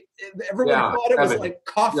thought it was like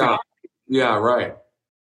coffee. Yeah, right.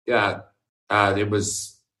 Yeah. It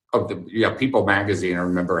was, People magazine, I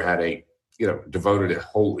remember, had devoted a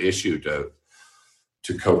whole issue to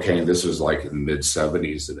cocaine. This was like in the mid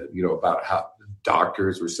 70s, and about how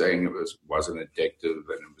doctors were saying it wasn't addictive,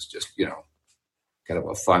 and it was just, kind of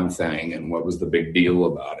a fun thing, and what was the big deal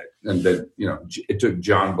about it? And then, it took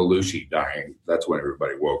John Belushi dying. That's when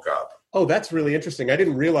everybody woke up. Oh, that's really interesting. I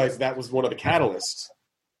didn't realize that was one of the catalysts.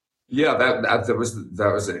 Yeah, that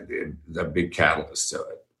was a big catalyst to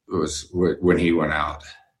it. It was when he went out.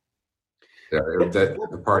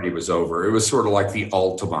 The party was over. It was sort of like the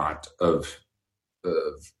ultimate of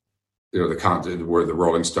the content where the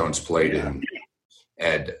Rolling Stones played in,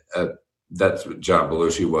 and that's what John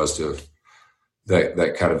Belushi was to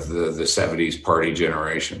that kind of the 70s party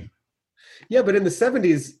generation. Yeah, but in the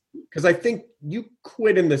 70s, because I think you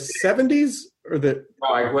quit in the 70s or the...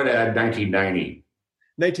 No, I quit in 1990.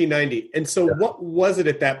 1990. And so what was it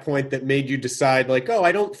at that point that made you decide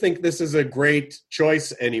I don't think this is a great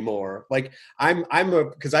choice anymore?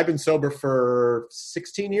 Because I've been sober for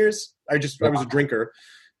 16 years. I was a drinker.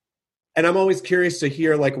 And I'm always curious to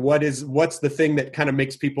hear what's the thing that kind of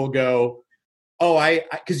makes people go,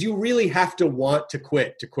 because you really have to want to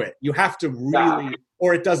quit. You have to really,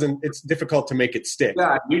 or it's difficult to make it stick.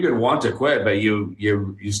 Yeah, you can want to quit, but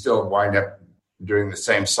you still wind up doing the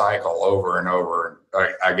same cycle over and over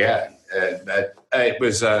again. That it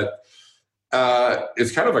was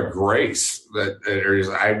it's kind of a grace that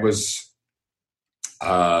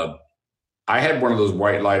I had one of those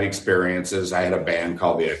white light experiences. I had a band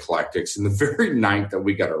called the Eclectics, and the very night that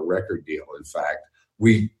we got a record deal, in fact,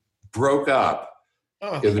 we broke up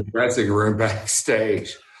in the dressing room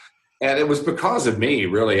backstage, and it was because of me.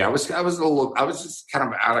 Really, I was just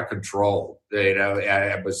kind of out of control.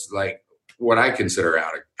 I was like what I consider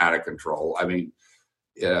out of control. I mean,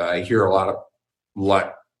 I hear a lot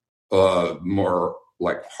more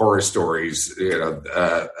like horror stories, of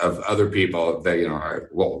other people that,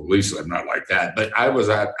 at least I'm not like that, but I was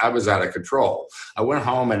out of control. I went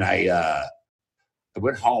home and I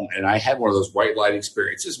had one of those white light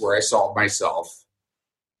experiences where I saw myself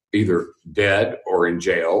either dead or in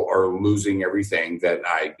jail or losing everything that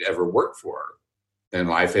I ever worked for in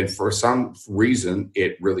life. And for some reason,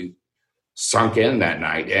 it really sunk in that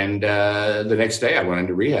night. And the next day I went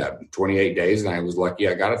into rehab, 28 days, and I was lucky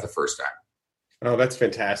I got it the first time. Oh, that's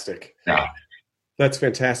fantastic. Yeah. That's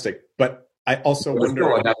fantastic. But I also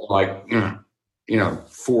wonder, like,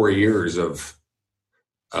 4 years of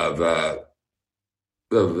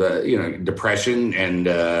depression and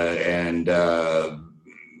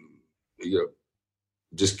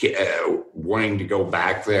just wanting to go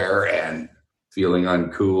back there and feeling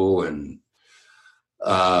uncool. And,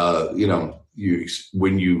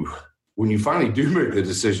 when you finally do make the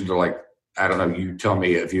decision to, like, I don't know, you tell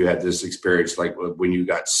me if you had this experience, like when you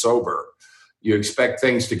got sober, you expect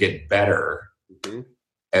things to get better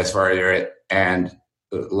as far as, and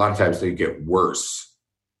a lot of times they get worse,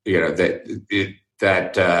 that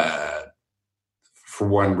for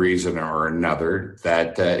one reason or another,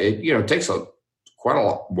 that it takes quite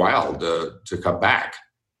a while to come back.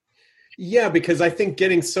 Yeah, because I think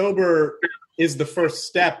getting sober is the first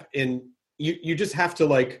step in, you just have to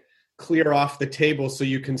like clear off the table so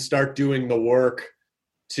you can start doing the work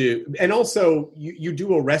and also you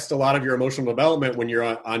do arrest a lot of your emotional development when you're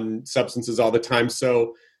on substances all the time.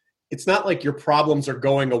 So it's not like your problems are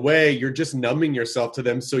going away. You're just numbing yourself to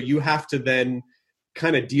them. So you have to then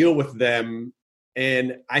kind of deal with them.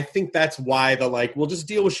 And I think that's why we'll just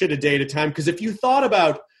deal with shit a day at a time. Because if you thought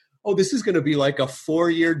about, this is going to be like a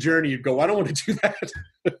 4-year journey, you'd go, I don't want to do that.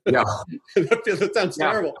 Yeah. That sounds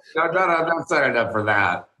terrible. No, I'm not signing up for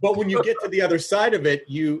that. But when you get to the other side of it,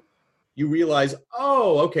 you realize,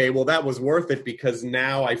 okay, well, that was worth it because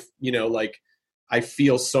now I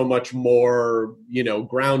feel so much more,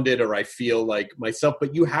 grounded, or I feel like myself.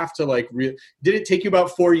 But you have to did it take you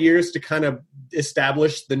about 4 years to kind of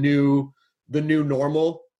establish the new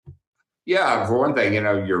normal? Yeah. For one thing,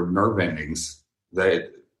 your nerve endings, they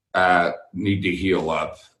need to heal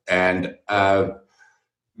up, and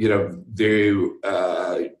your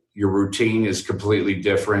routine is completely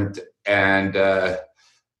different, and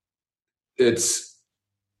it's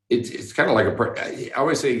kind of like I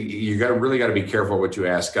always say you really got to be careful what you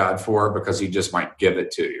ask God for, because He just might give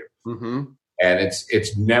it to you, and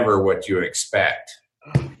it's never what you expect.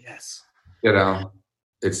 Oh yes,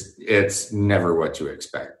 it's never what you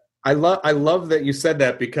expect. I love that you said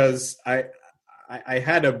that, because I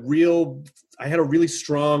had a really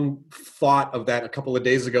strong thought of that a couple of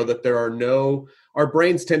days ago, that our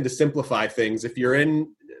brains tend to simplify things. If you're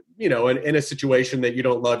in a situation that you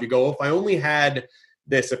don't love, you go, if I only had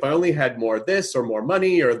this, if I only had more of this or more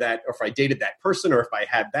money or that, or if I dated that person, or if I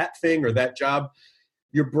had that thing or that job,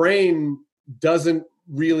 your brain doesn't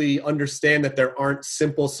really understand that there aren't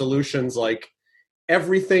simple solutions. Like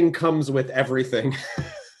everything comes with everything.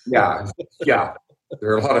 Yeah. Yeah.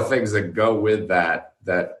 There are a lot of things that go with that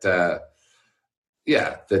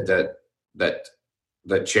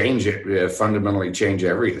change it, fundamentally change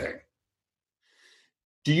everything.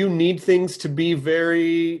 Do you need things to be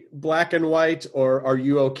very black and white, or are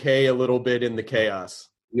you okay a little bit in the chaos?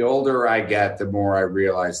 The older I get, the more I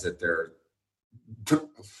realize that the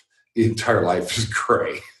entire life is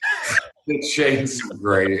gray. It shades from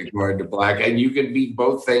gray going to black, and you can be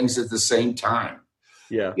both things at the same time.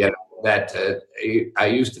 Yeah. That I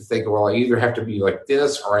used to think, well, I either have to be like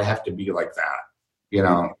this or I have to be like that,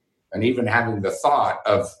 and even having the thought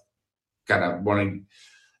of kind of wanting,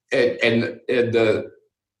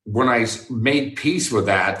 when I made peace with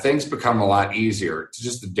that, things become a lot easier. It's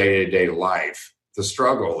just the day-to-day life. The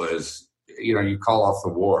struggle is, you call off the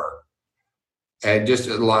war, and just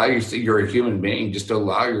allow you're a human being, just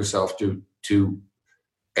allow yourself to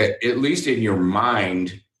at least in your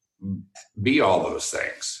mind, be all those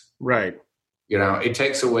things. Right. it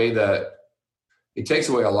takes away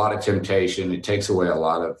a lot of temptation. It takes away a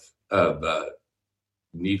lot of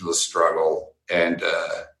needless struggle. And,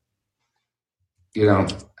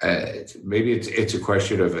 maybe it's a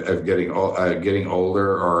question of getting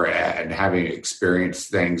older and having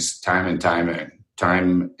experienced things time and time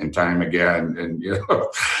again. And,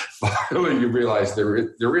 finally you realize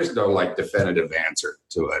there is no like definitive answer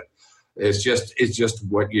to it. It's just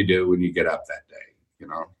what you do when you get up that day,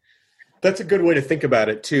 That's a good way to think about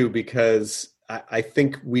it too, because I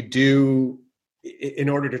think we do, in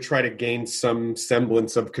order to try to gain some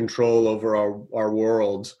semblance of control over our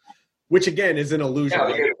world, which again is an illusion.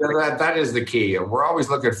 Yeah, that is the key. And we're always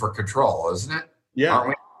looking for control, isn't it? Yeah. Aren't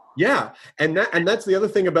we? Yeah. And that's the other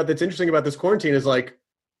thing that's interesting about this quarantine is like,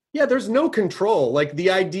 yeah, there's no control. Like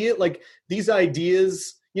the idea, like these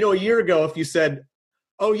ideas, a year ago, if you said,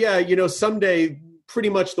 oh yeah, someday pretty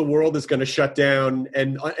much the world is going to shut down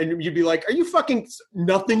and you'd be like, are you fucking,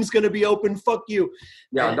 nothing's going to be open. Fuck you.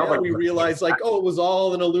 Yeah. And now we realize like, oh, it was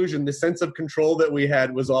all an illusion. The sense of control that we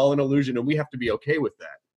had was all an illusion. And we have to be okay with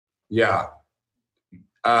that. Yeah.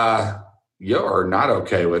 You're not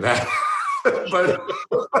okay with that. But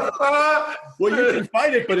well, you can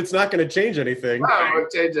fight it, but it's not going to change anything. No, it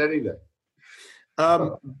won't change anything. I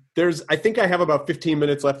think I have about 15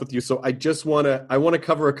 minutes left with you, so I want to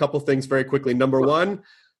cover a couple things very quickly. Number one,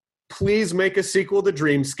 please make a sequel to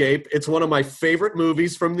Dreamscape. It's one of my favorite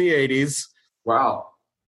movies from the 80s. Wow.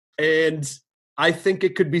 And I think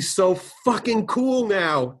it could be so fucking cool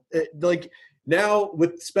now. Now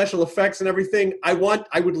with special effects and everything, I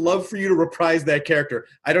would love for you to reprise that character.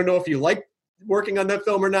 I don't know if you like working on that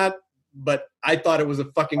film or not, but I thought it was a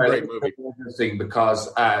fucking great movie. Interesting because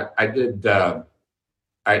I did this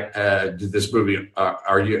movie.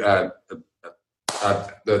 Are you Are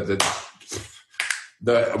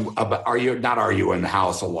You in the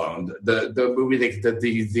House Alone? The movie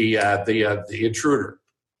the Intruder.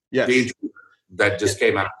 Yes. The Intruder that just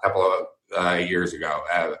came out a couple of years ago.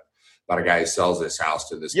 About a guy who sells his house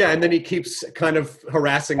to this. Yeah, couple. And then he keeps kind of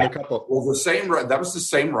harassing the couple. Well, that was the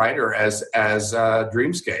same writer as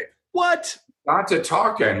Dreamscape. What? Got to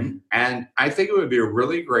talking, and I think it would be a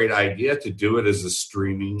really great idea to do it as a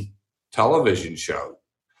streaming television show.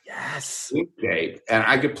 Yes. Dreamscape, and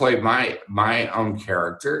I could play my own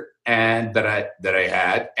character, and that I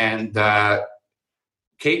had, and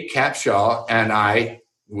Kate Capshaw and I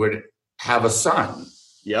would have a son.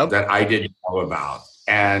 Yep. That I didn't know about,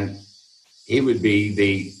 and he would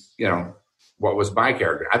be what was my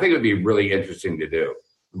character. I think it would be really interesting to do.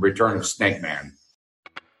 Return of Snake Man.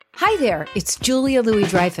 Hi there, it's Julia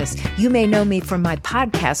Louis-Dreyfus. You may know me from my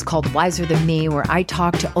podcast called Wiser Than Me, where I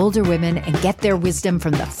talk to older women and get their wisdom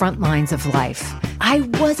from the front lines of life. I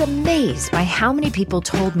was amazed by how many people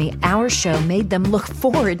told me our show made them look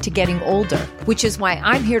forward to getting older, which is why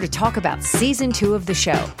I'm here to talk about season 2 of the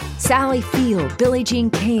show. Sally Field, Billie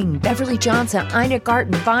Jean King, Beverly Johnson, Ina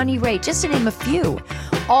Garten, Bonnie Raitt, just to name a few.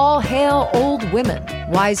 All hail old women.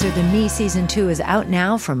 Wiser Than Me season 2 is out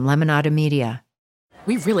now from Lemonada Media.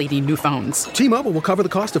 We really need new phones. T-Mobile will cover the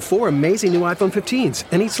cost of 4 amazing new iPhone 15s,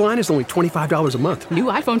 and each line is only $25 a month. New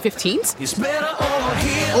iPhone 15s? It's better over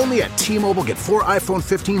here. Only at T-Mobile, get 4 iPhone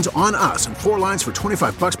 15s on us and 4 lines for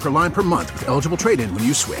 $25 per line per month with eligible trade-in when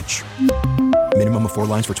you switch. Minimum of 4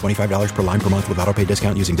 lines for $25 per line per month with autopay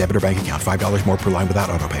discount using debit or bank account. $5 more per line without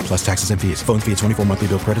autopay, plus taxes and fees. Phone fee at 24 monthly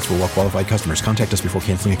bill credits for well-qualified customers. Contact us before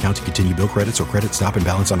canceling account to continue bill credits or credit stop and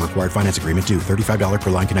balance on required finance agreement due. $35 per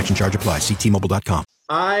line connection charge applies. See T-Mobile.com.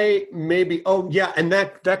 And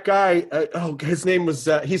that guy, his name was,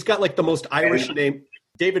 he's got like the most Irish name,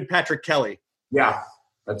 David Patrick Kelly. Yeah,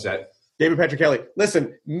 that's it. David Patrick Kelly.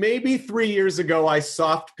 Listen, maybe 3 years ago, I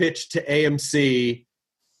soft pitched to AMC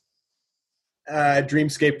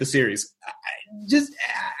Dreamscape, the series.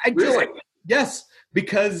 Really? Yes,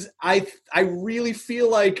 because I really feel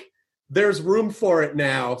like there's room for it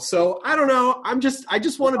now. So I don't know. I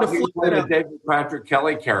just wanted to flip it out. David Patrick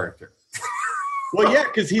Kelly character. Well, yeah,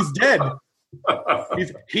 because he's dead.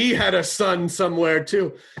 He had a son somewhere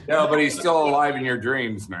too. No, but he's still alive in your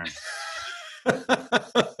dreams, man.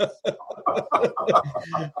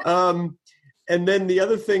 And then the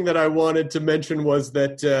other thing that I wanted to mention was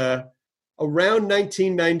that around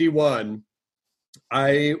 1991,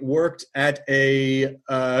 I worked at a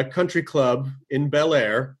country club in Bel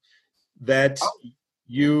Air that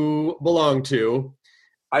you belong to.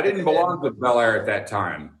 I didn't belong to Bel Air at that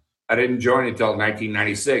time. I didn't join until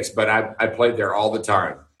 1996, but I played there all the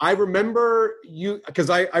time. I remember you because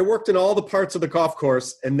I worked in all the parts of the golf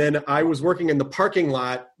course, and then I was working in the parking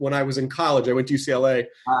lot when I was in college. I went to UCLA.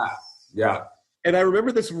 Yeah. And I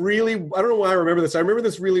remember this really, I don't know why I remember this. I remember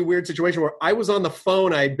this really weird situation where I was on the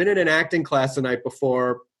phone. I had been in an acting class the night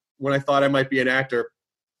before when I thought I might be an actor.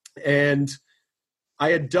 And I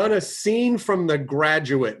had done a scene from The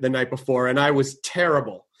Graduate the night before, and I was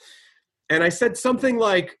terrible. And I said something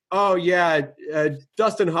like, oh, yeah,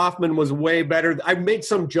 Dustin Hoffman was way better. I made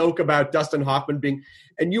some joke about Dustin Hoffman being,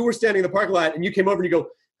 and you were standing in the parking lot, and you came over and you go,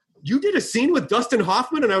 you did a scene with Dustin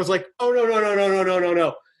Hoffman? And I was like, oh,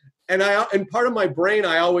 no. And part of my brain,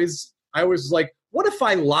 I was like, what if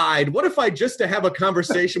I lied? What if I, just to have a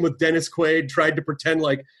conversation with Dennis Quaid, tried to pretend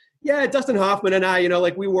like, yeah, Dustin Hoffman and I,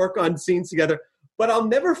 like we work on scenes together. But I'll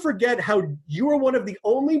never forget how you were one of the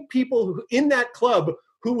only people in that club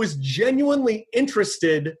who was genuinely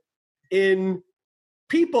interested in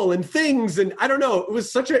people and things. And I don't know, it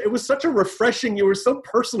was such a refreshing, you were so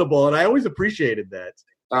personable, and I always appreciated that.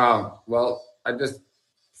 Well, I just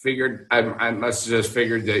figured, I must have just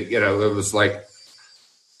figured that, it was like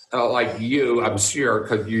you, I'm sure,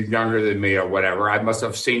 because you're younger than me or whatever, I must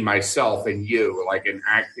have seen myself in you, like in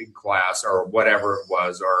acting class or whatever it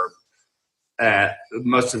was, or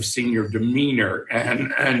must have seen your demeanor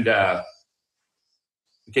and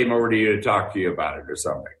came over to you to talk to you about it or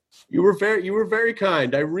something. You were very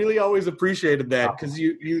kind. I really always apprecited that, because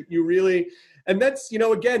you really, and that's,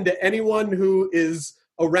 again, to anyone who is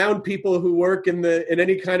around people who work in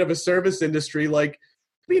any kind of a service industry, like,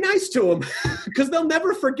 be nice to them, because they'll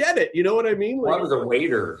never forget it. You know what I mean? Like, well, I was a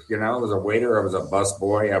waiter, I was a waiter. I was a bus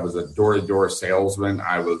boy. I was a door-to-door salesman.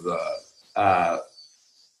 I was,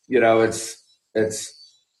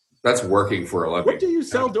 that's working for a living. What do you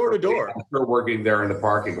sell door to door? I'm still working there in the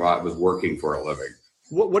parking lot. Was working for a living.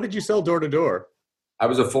 What did you sell door to door? I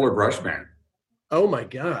was a Fuller brush man. Oh my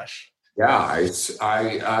gosh. Yeah,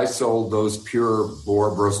 I sold those pure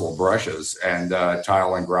boar bristle brushes and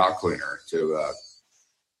tile and grout cleaner to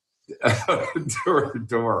door to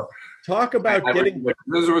door. Talk about getting.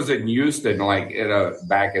 This was in Houston, like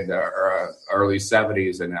back in the early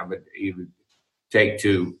 '70s, and I would even take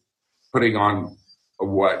to putting on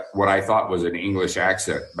what I thought was an English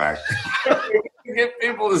accent back to get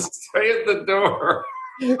people to stay at the door.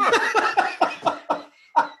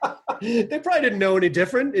 They probably didn't know any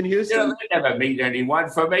different in Houston. They never meet anyone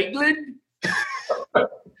from England.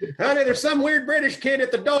 Honey, there's some weird British kid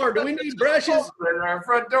at the door. Do we need brushes? In our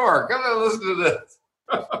front door. Come and listen to this.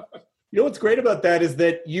 You know what's great about that is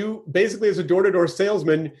that you basically, as a door-to-door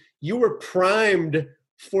salesman, you were primed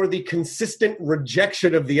for the consistent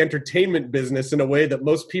rejection of the entertainment business in a way that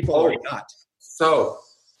most people are not. So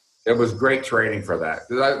it was great training for that.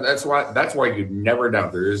 That's why you never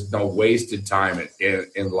know. There is no wasted time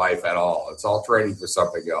in life at all. It's all training for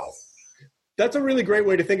something else. That's a really great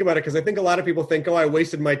way to think about it, because I think a lot of people think, oh, I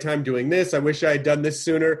wasted my time doing this. I wish I had done this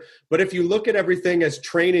sooner. But if you look at everything as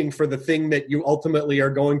training for the thing that you ultimately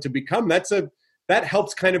are going to become, that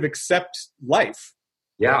helps kind of accept life.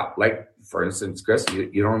 Yeah. Like, For instance, Chris,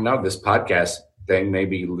 you don't know, this podcast thing may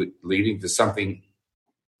be leading to something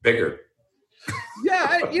bigger.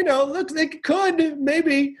 Yeah, look, they could,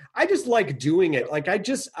 maybe. I just like doing it. Like, I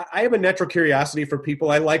have a natural curiosity for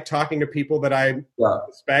people. I like talking to people that I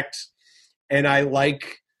respect, and I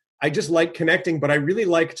just like connecting, but I really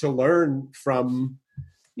like to learn from,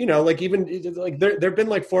 like, even like there've been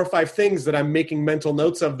like 4 or 5 things that I'm making mental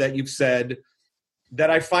notes of that you've said that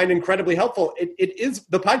I find incredibly helpful. It is,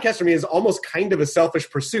 the podcast for me is almost kind of a selfish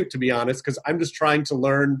pursuit, to be honest, because I'm just trying to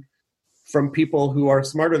learn from people who are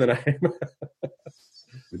smarter than I am.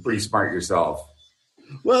 You're pretty smart yourself.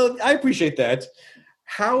 Well, I appreciate that.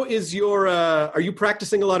 How is are you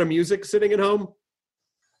practicing a lot of music sitting at home?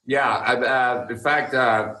 Yeah. In fact,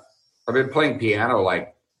 I've been playing piano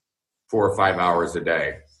like 4 or 5 hours a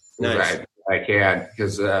day. Nice. I can,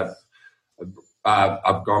 because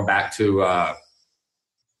I've gone back to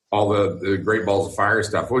all the Great Balls of Fire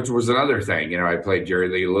stuff, which was another thing. I played Jerry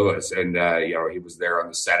Lee Lewis, and he was there on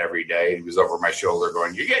the set every day. He was over my shoulder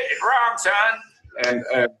going, "You're getting it wrong, son." And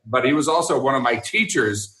but he was also one of my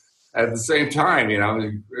teachers at the same time.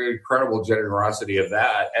 The incredible generosity of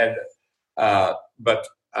that. And I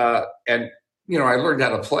learned how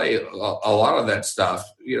to play a lot of that stuff,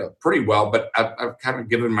 pretty well. But I've kind of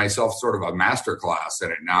given myself sort of a master class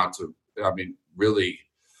in it now to, really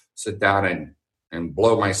sit down and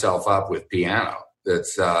blow myself up with piano.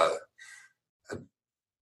 It's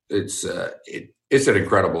an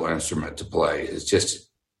incredible instrument to play. It's just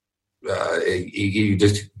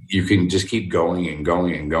you can just keep going and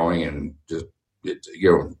going and going, and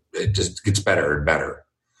it just gets better and better.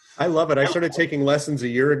 I love it. I started taking lessons a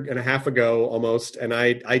year and a half ago almost, and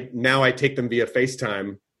I now take them via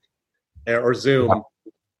FaceTime or Zoom,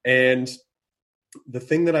 and the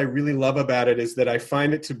thing that I really love about it is that I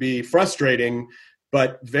find it to be frustrating,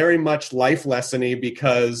 but very much life lesson-y,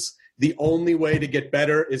 because the only way to get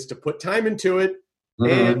better is to put time into it,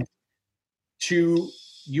 and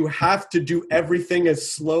you have to do everything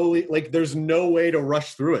as slowly. Like, there's no way to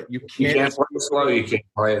rush through it. You can't play it slow. You can't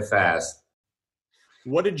play it fast.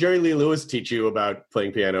 What did Jerry Lee Lewis teach you about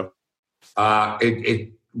playing piano? What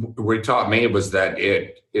he taught me was that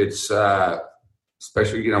it's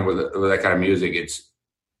especially, with that kind of music, it's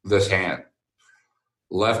this hand,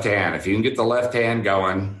 left hand. If you can get the left hand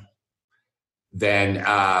going, then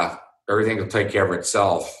everything will take care of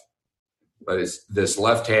itself. But it's this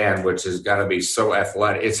left hand, which has got to be so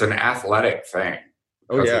athletic. It's an athletic thing.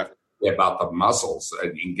 Oh, yeah. It's about the muscles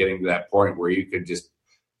and getting to that point where you could just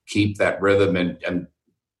keep that rhythm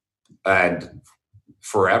and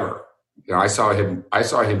forever. I saw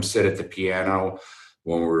him sit at the piano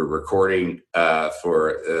when we were recording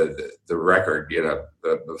for the record,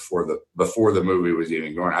 before the movie was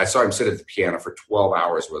even going. I saw him sit at the piano for 12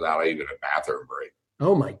 hours without even a bathroom break.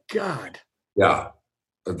 Oh my God. Yeah.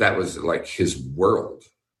 That was like his world.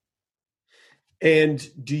 And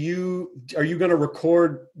are you going to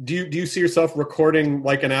record? Do you see yourself recording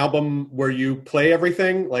like an album where you play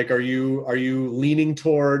everything? Like, are you leaning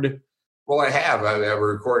toward? Well, I have. I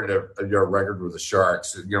recorded a record with the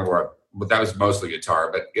Sharks. But that was mostly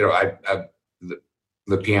guitar. But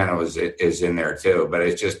the piano is in there too. But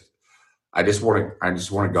it's just I just want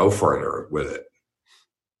to go further with it.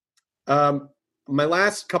 My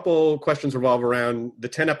last couple questions revolve around the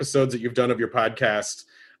 10 episodes that you've done of your podcast.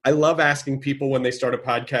 I love asking people when they start a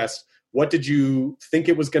podcast, what did you think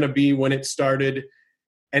it was going to be when it started?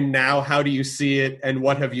 And now how do you see it? And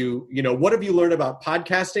what have you learned about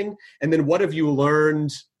podcasting? And then what have you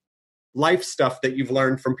learned, life stuff that you've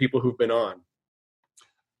learned from people who've been on?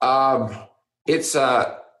 It's,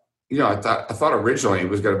 I thought originally it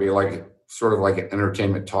was going to be like sort of like an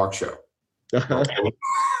entertainment talk show.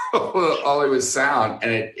 All it was sound,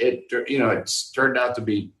 and it's turned out to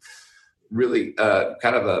be really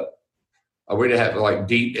kind of a way to have like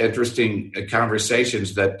deep, interesting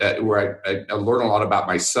conversations that where I learn a lot about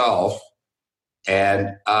myself,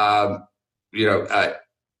 and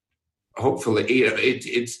hopefully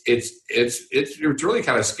it's really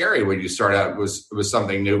kind of scary when you start out with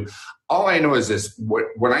something new. All I know is this: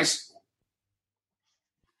 when I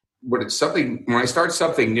start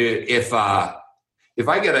something new, if I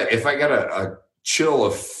get a chill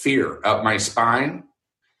of fear up my spine,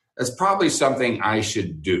 that's probably something I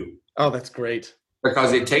should do. Oh, that's great.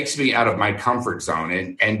 Because it takes me out of my comfort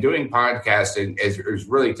zone, and doing podcasting is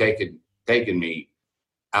really taken me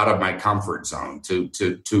out of my comfort zone to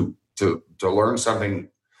learn something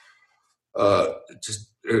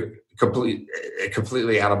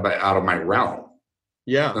completely out of my realm.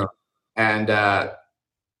 Yeah. And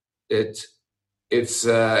it's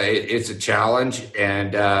a challenge,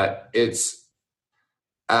 and it's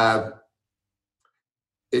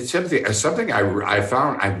something I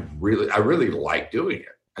found I really like doing it.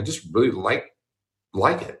 I just really like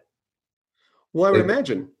it. Well, I would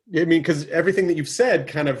imagine. I mean, because everything that you've said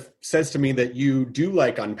kind of says to me that you do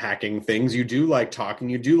like unpacking things. You do like talking.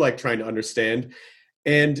 You do like trying to understand.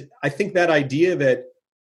 And I think that idea that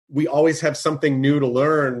we always have something new to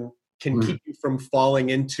learn can keep you from falling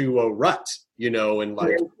into a rut, and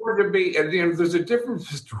like. There's a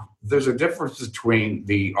difference between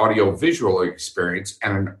the audio visual experience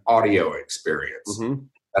and an audio experience. Mm-hmm.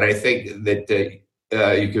 And I think that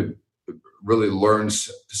you could really learn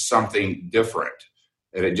something different,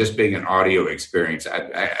 and it just being an audio experience.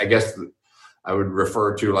 I guess I would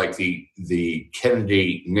refer to like the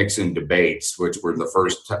Kennedy-Nixon debates, which were the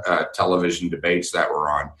first television debates that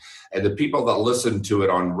were on. And the people that listened to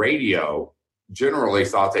it on radio generally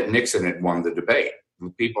thought that Nixon had won the debate.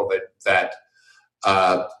 The people that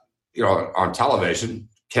on television,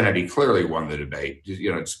 Kennedy clearly won the debate.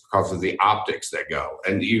 It's because of the optics that go.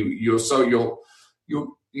 And we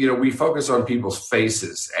focus on people's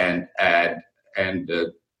faces and kind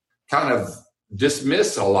of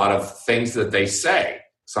dismiss a lot of things that they say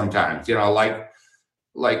sometimes,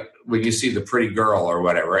 like when you see the pretty girl or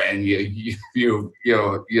whatever, and you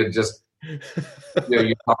just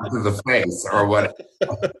you talk to the face or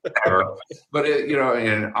whatever. But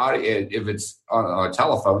in audio, if it's on a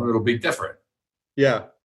telephone, it'll be different. Yeah.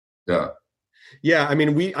 Yeah. I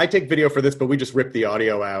mean, I take video for this, but we just rip the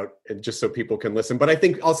audio out and just so people can listen. But I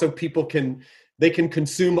think also people can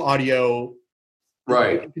consume audio.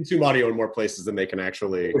 Right. They can consume audio in more places than they can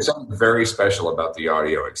actually. There's something very special about the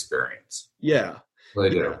audio experience. Yeah.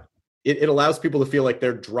 They do. it allows people to feel like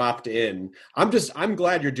they're dropped in. I'm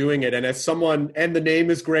glad you're doing it. And as someone, and the name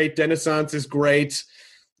is great, Dennissance is great,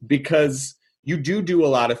 because you do a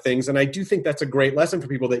lot of things. And I do think that's a great lesson for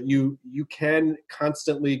people, that you can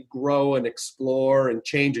constantly grow and explore and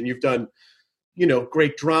change. And you've done,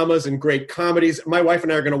 great dramas and great comedies. My wife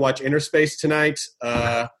and I are going to watch Inner Space tonight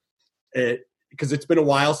because it's been a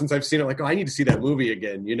while since I've seen it. Like, I need to see that movie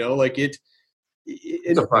again. It's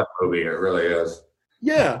a fun movie. It really is.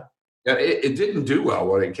 Yeah. Yeah, it didn't do well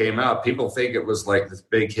when it came out. People think it was like this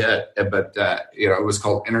big hit, but it was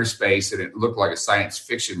called Inner Space, and it looked like a science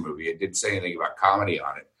fiction movie. It didn't say anything about comedy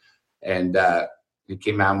on it, and it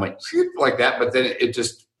came out and went like that. But then it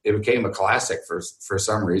became a classic for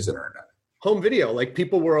some reason or another. Home video, like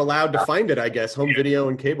people were allowed to find it. I guess home video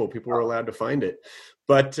and cable, people were allowed to find it.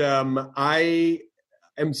 But I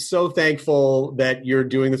am so thankful that you're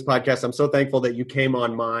doing this podcast. I'm so thankful that you came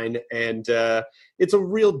on mine, and it's a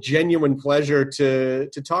real genuine pleasure to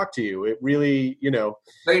talk to you. It really,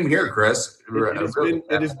 Same here, Chris.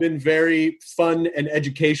 It has been very fun and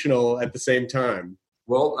educational at the same time.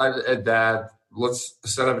 Well, let's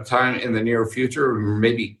set up a time in the near future.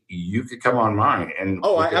 Maybe you could come on mine. And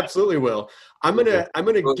I absolutely will. I'm gonna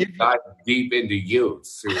give you dive deep into you.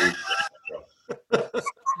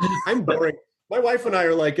 I'm boring. My wife and I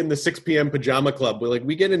are like in the 6 p.m. pajama club.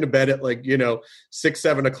 We get into bed at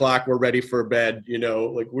 6-7 o'clock. We're ready for bed.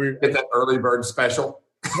 We're get that early bird special.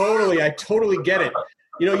 Totally, I totally get it.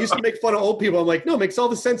 Used to make fun of old people. I'm like, no, it makes all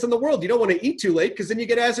the sense in the world. You don't want to eat too late because then you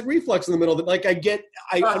get acid reflux in the middle of it. I you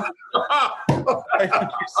don't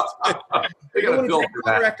want to drink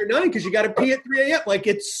water after 9 because you got to pee at 3 a.m.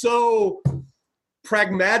 It's so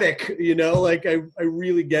pragmatic. I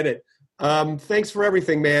really get it. Thanks for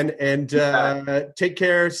everything, man. And take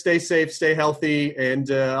care, stay safe, stay healthy,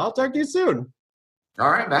 and I'll talk to you soon.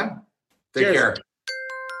 All right, man. Take care.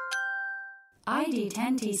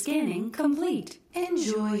 ID10T scanning complete.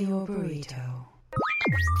 Enjoy your burrito.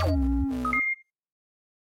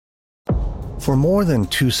 For more than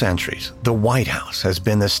 2 centuries, the White House has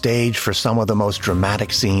been the stage for some of the most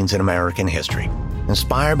dramatic scenes in American history.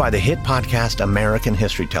 Inspired by the hit podcast American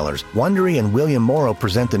History Tellers, Wondery and William Morrow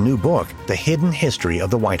present the new book, The Hidden History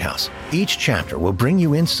of the White House. Each chapter will bring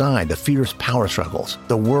you inside the fierce power struggles,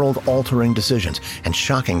 the world-altering decisions, and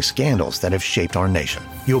shocking scandals that have shaped our nation.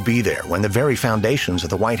 You'll be there when the very foundations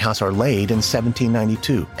of the White House are laid in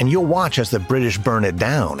 1792, and you'll watch as the British burn it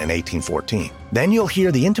down in 1814. Then you'll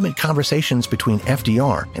hear the intimate conversations between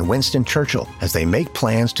FDR and Winston Churchill as they make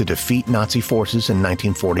plans to defeat Nazi forces in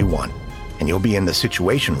 1941. And you'll be in the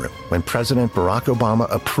Situation Room when President Barack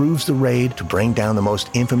Obama approves the raid to bring down the most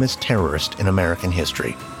infamous terrorist in American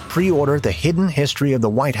history. Pre-order The Hidden History of the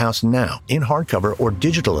White House now in hardcover or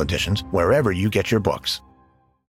digital editions wherever you get your books.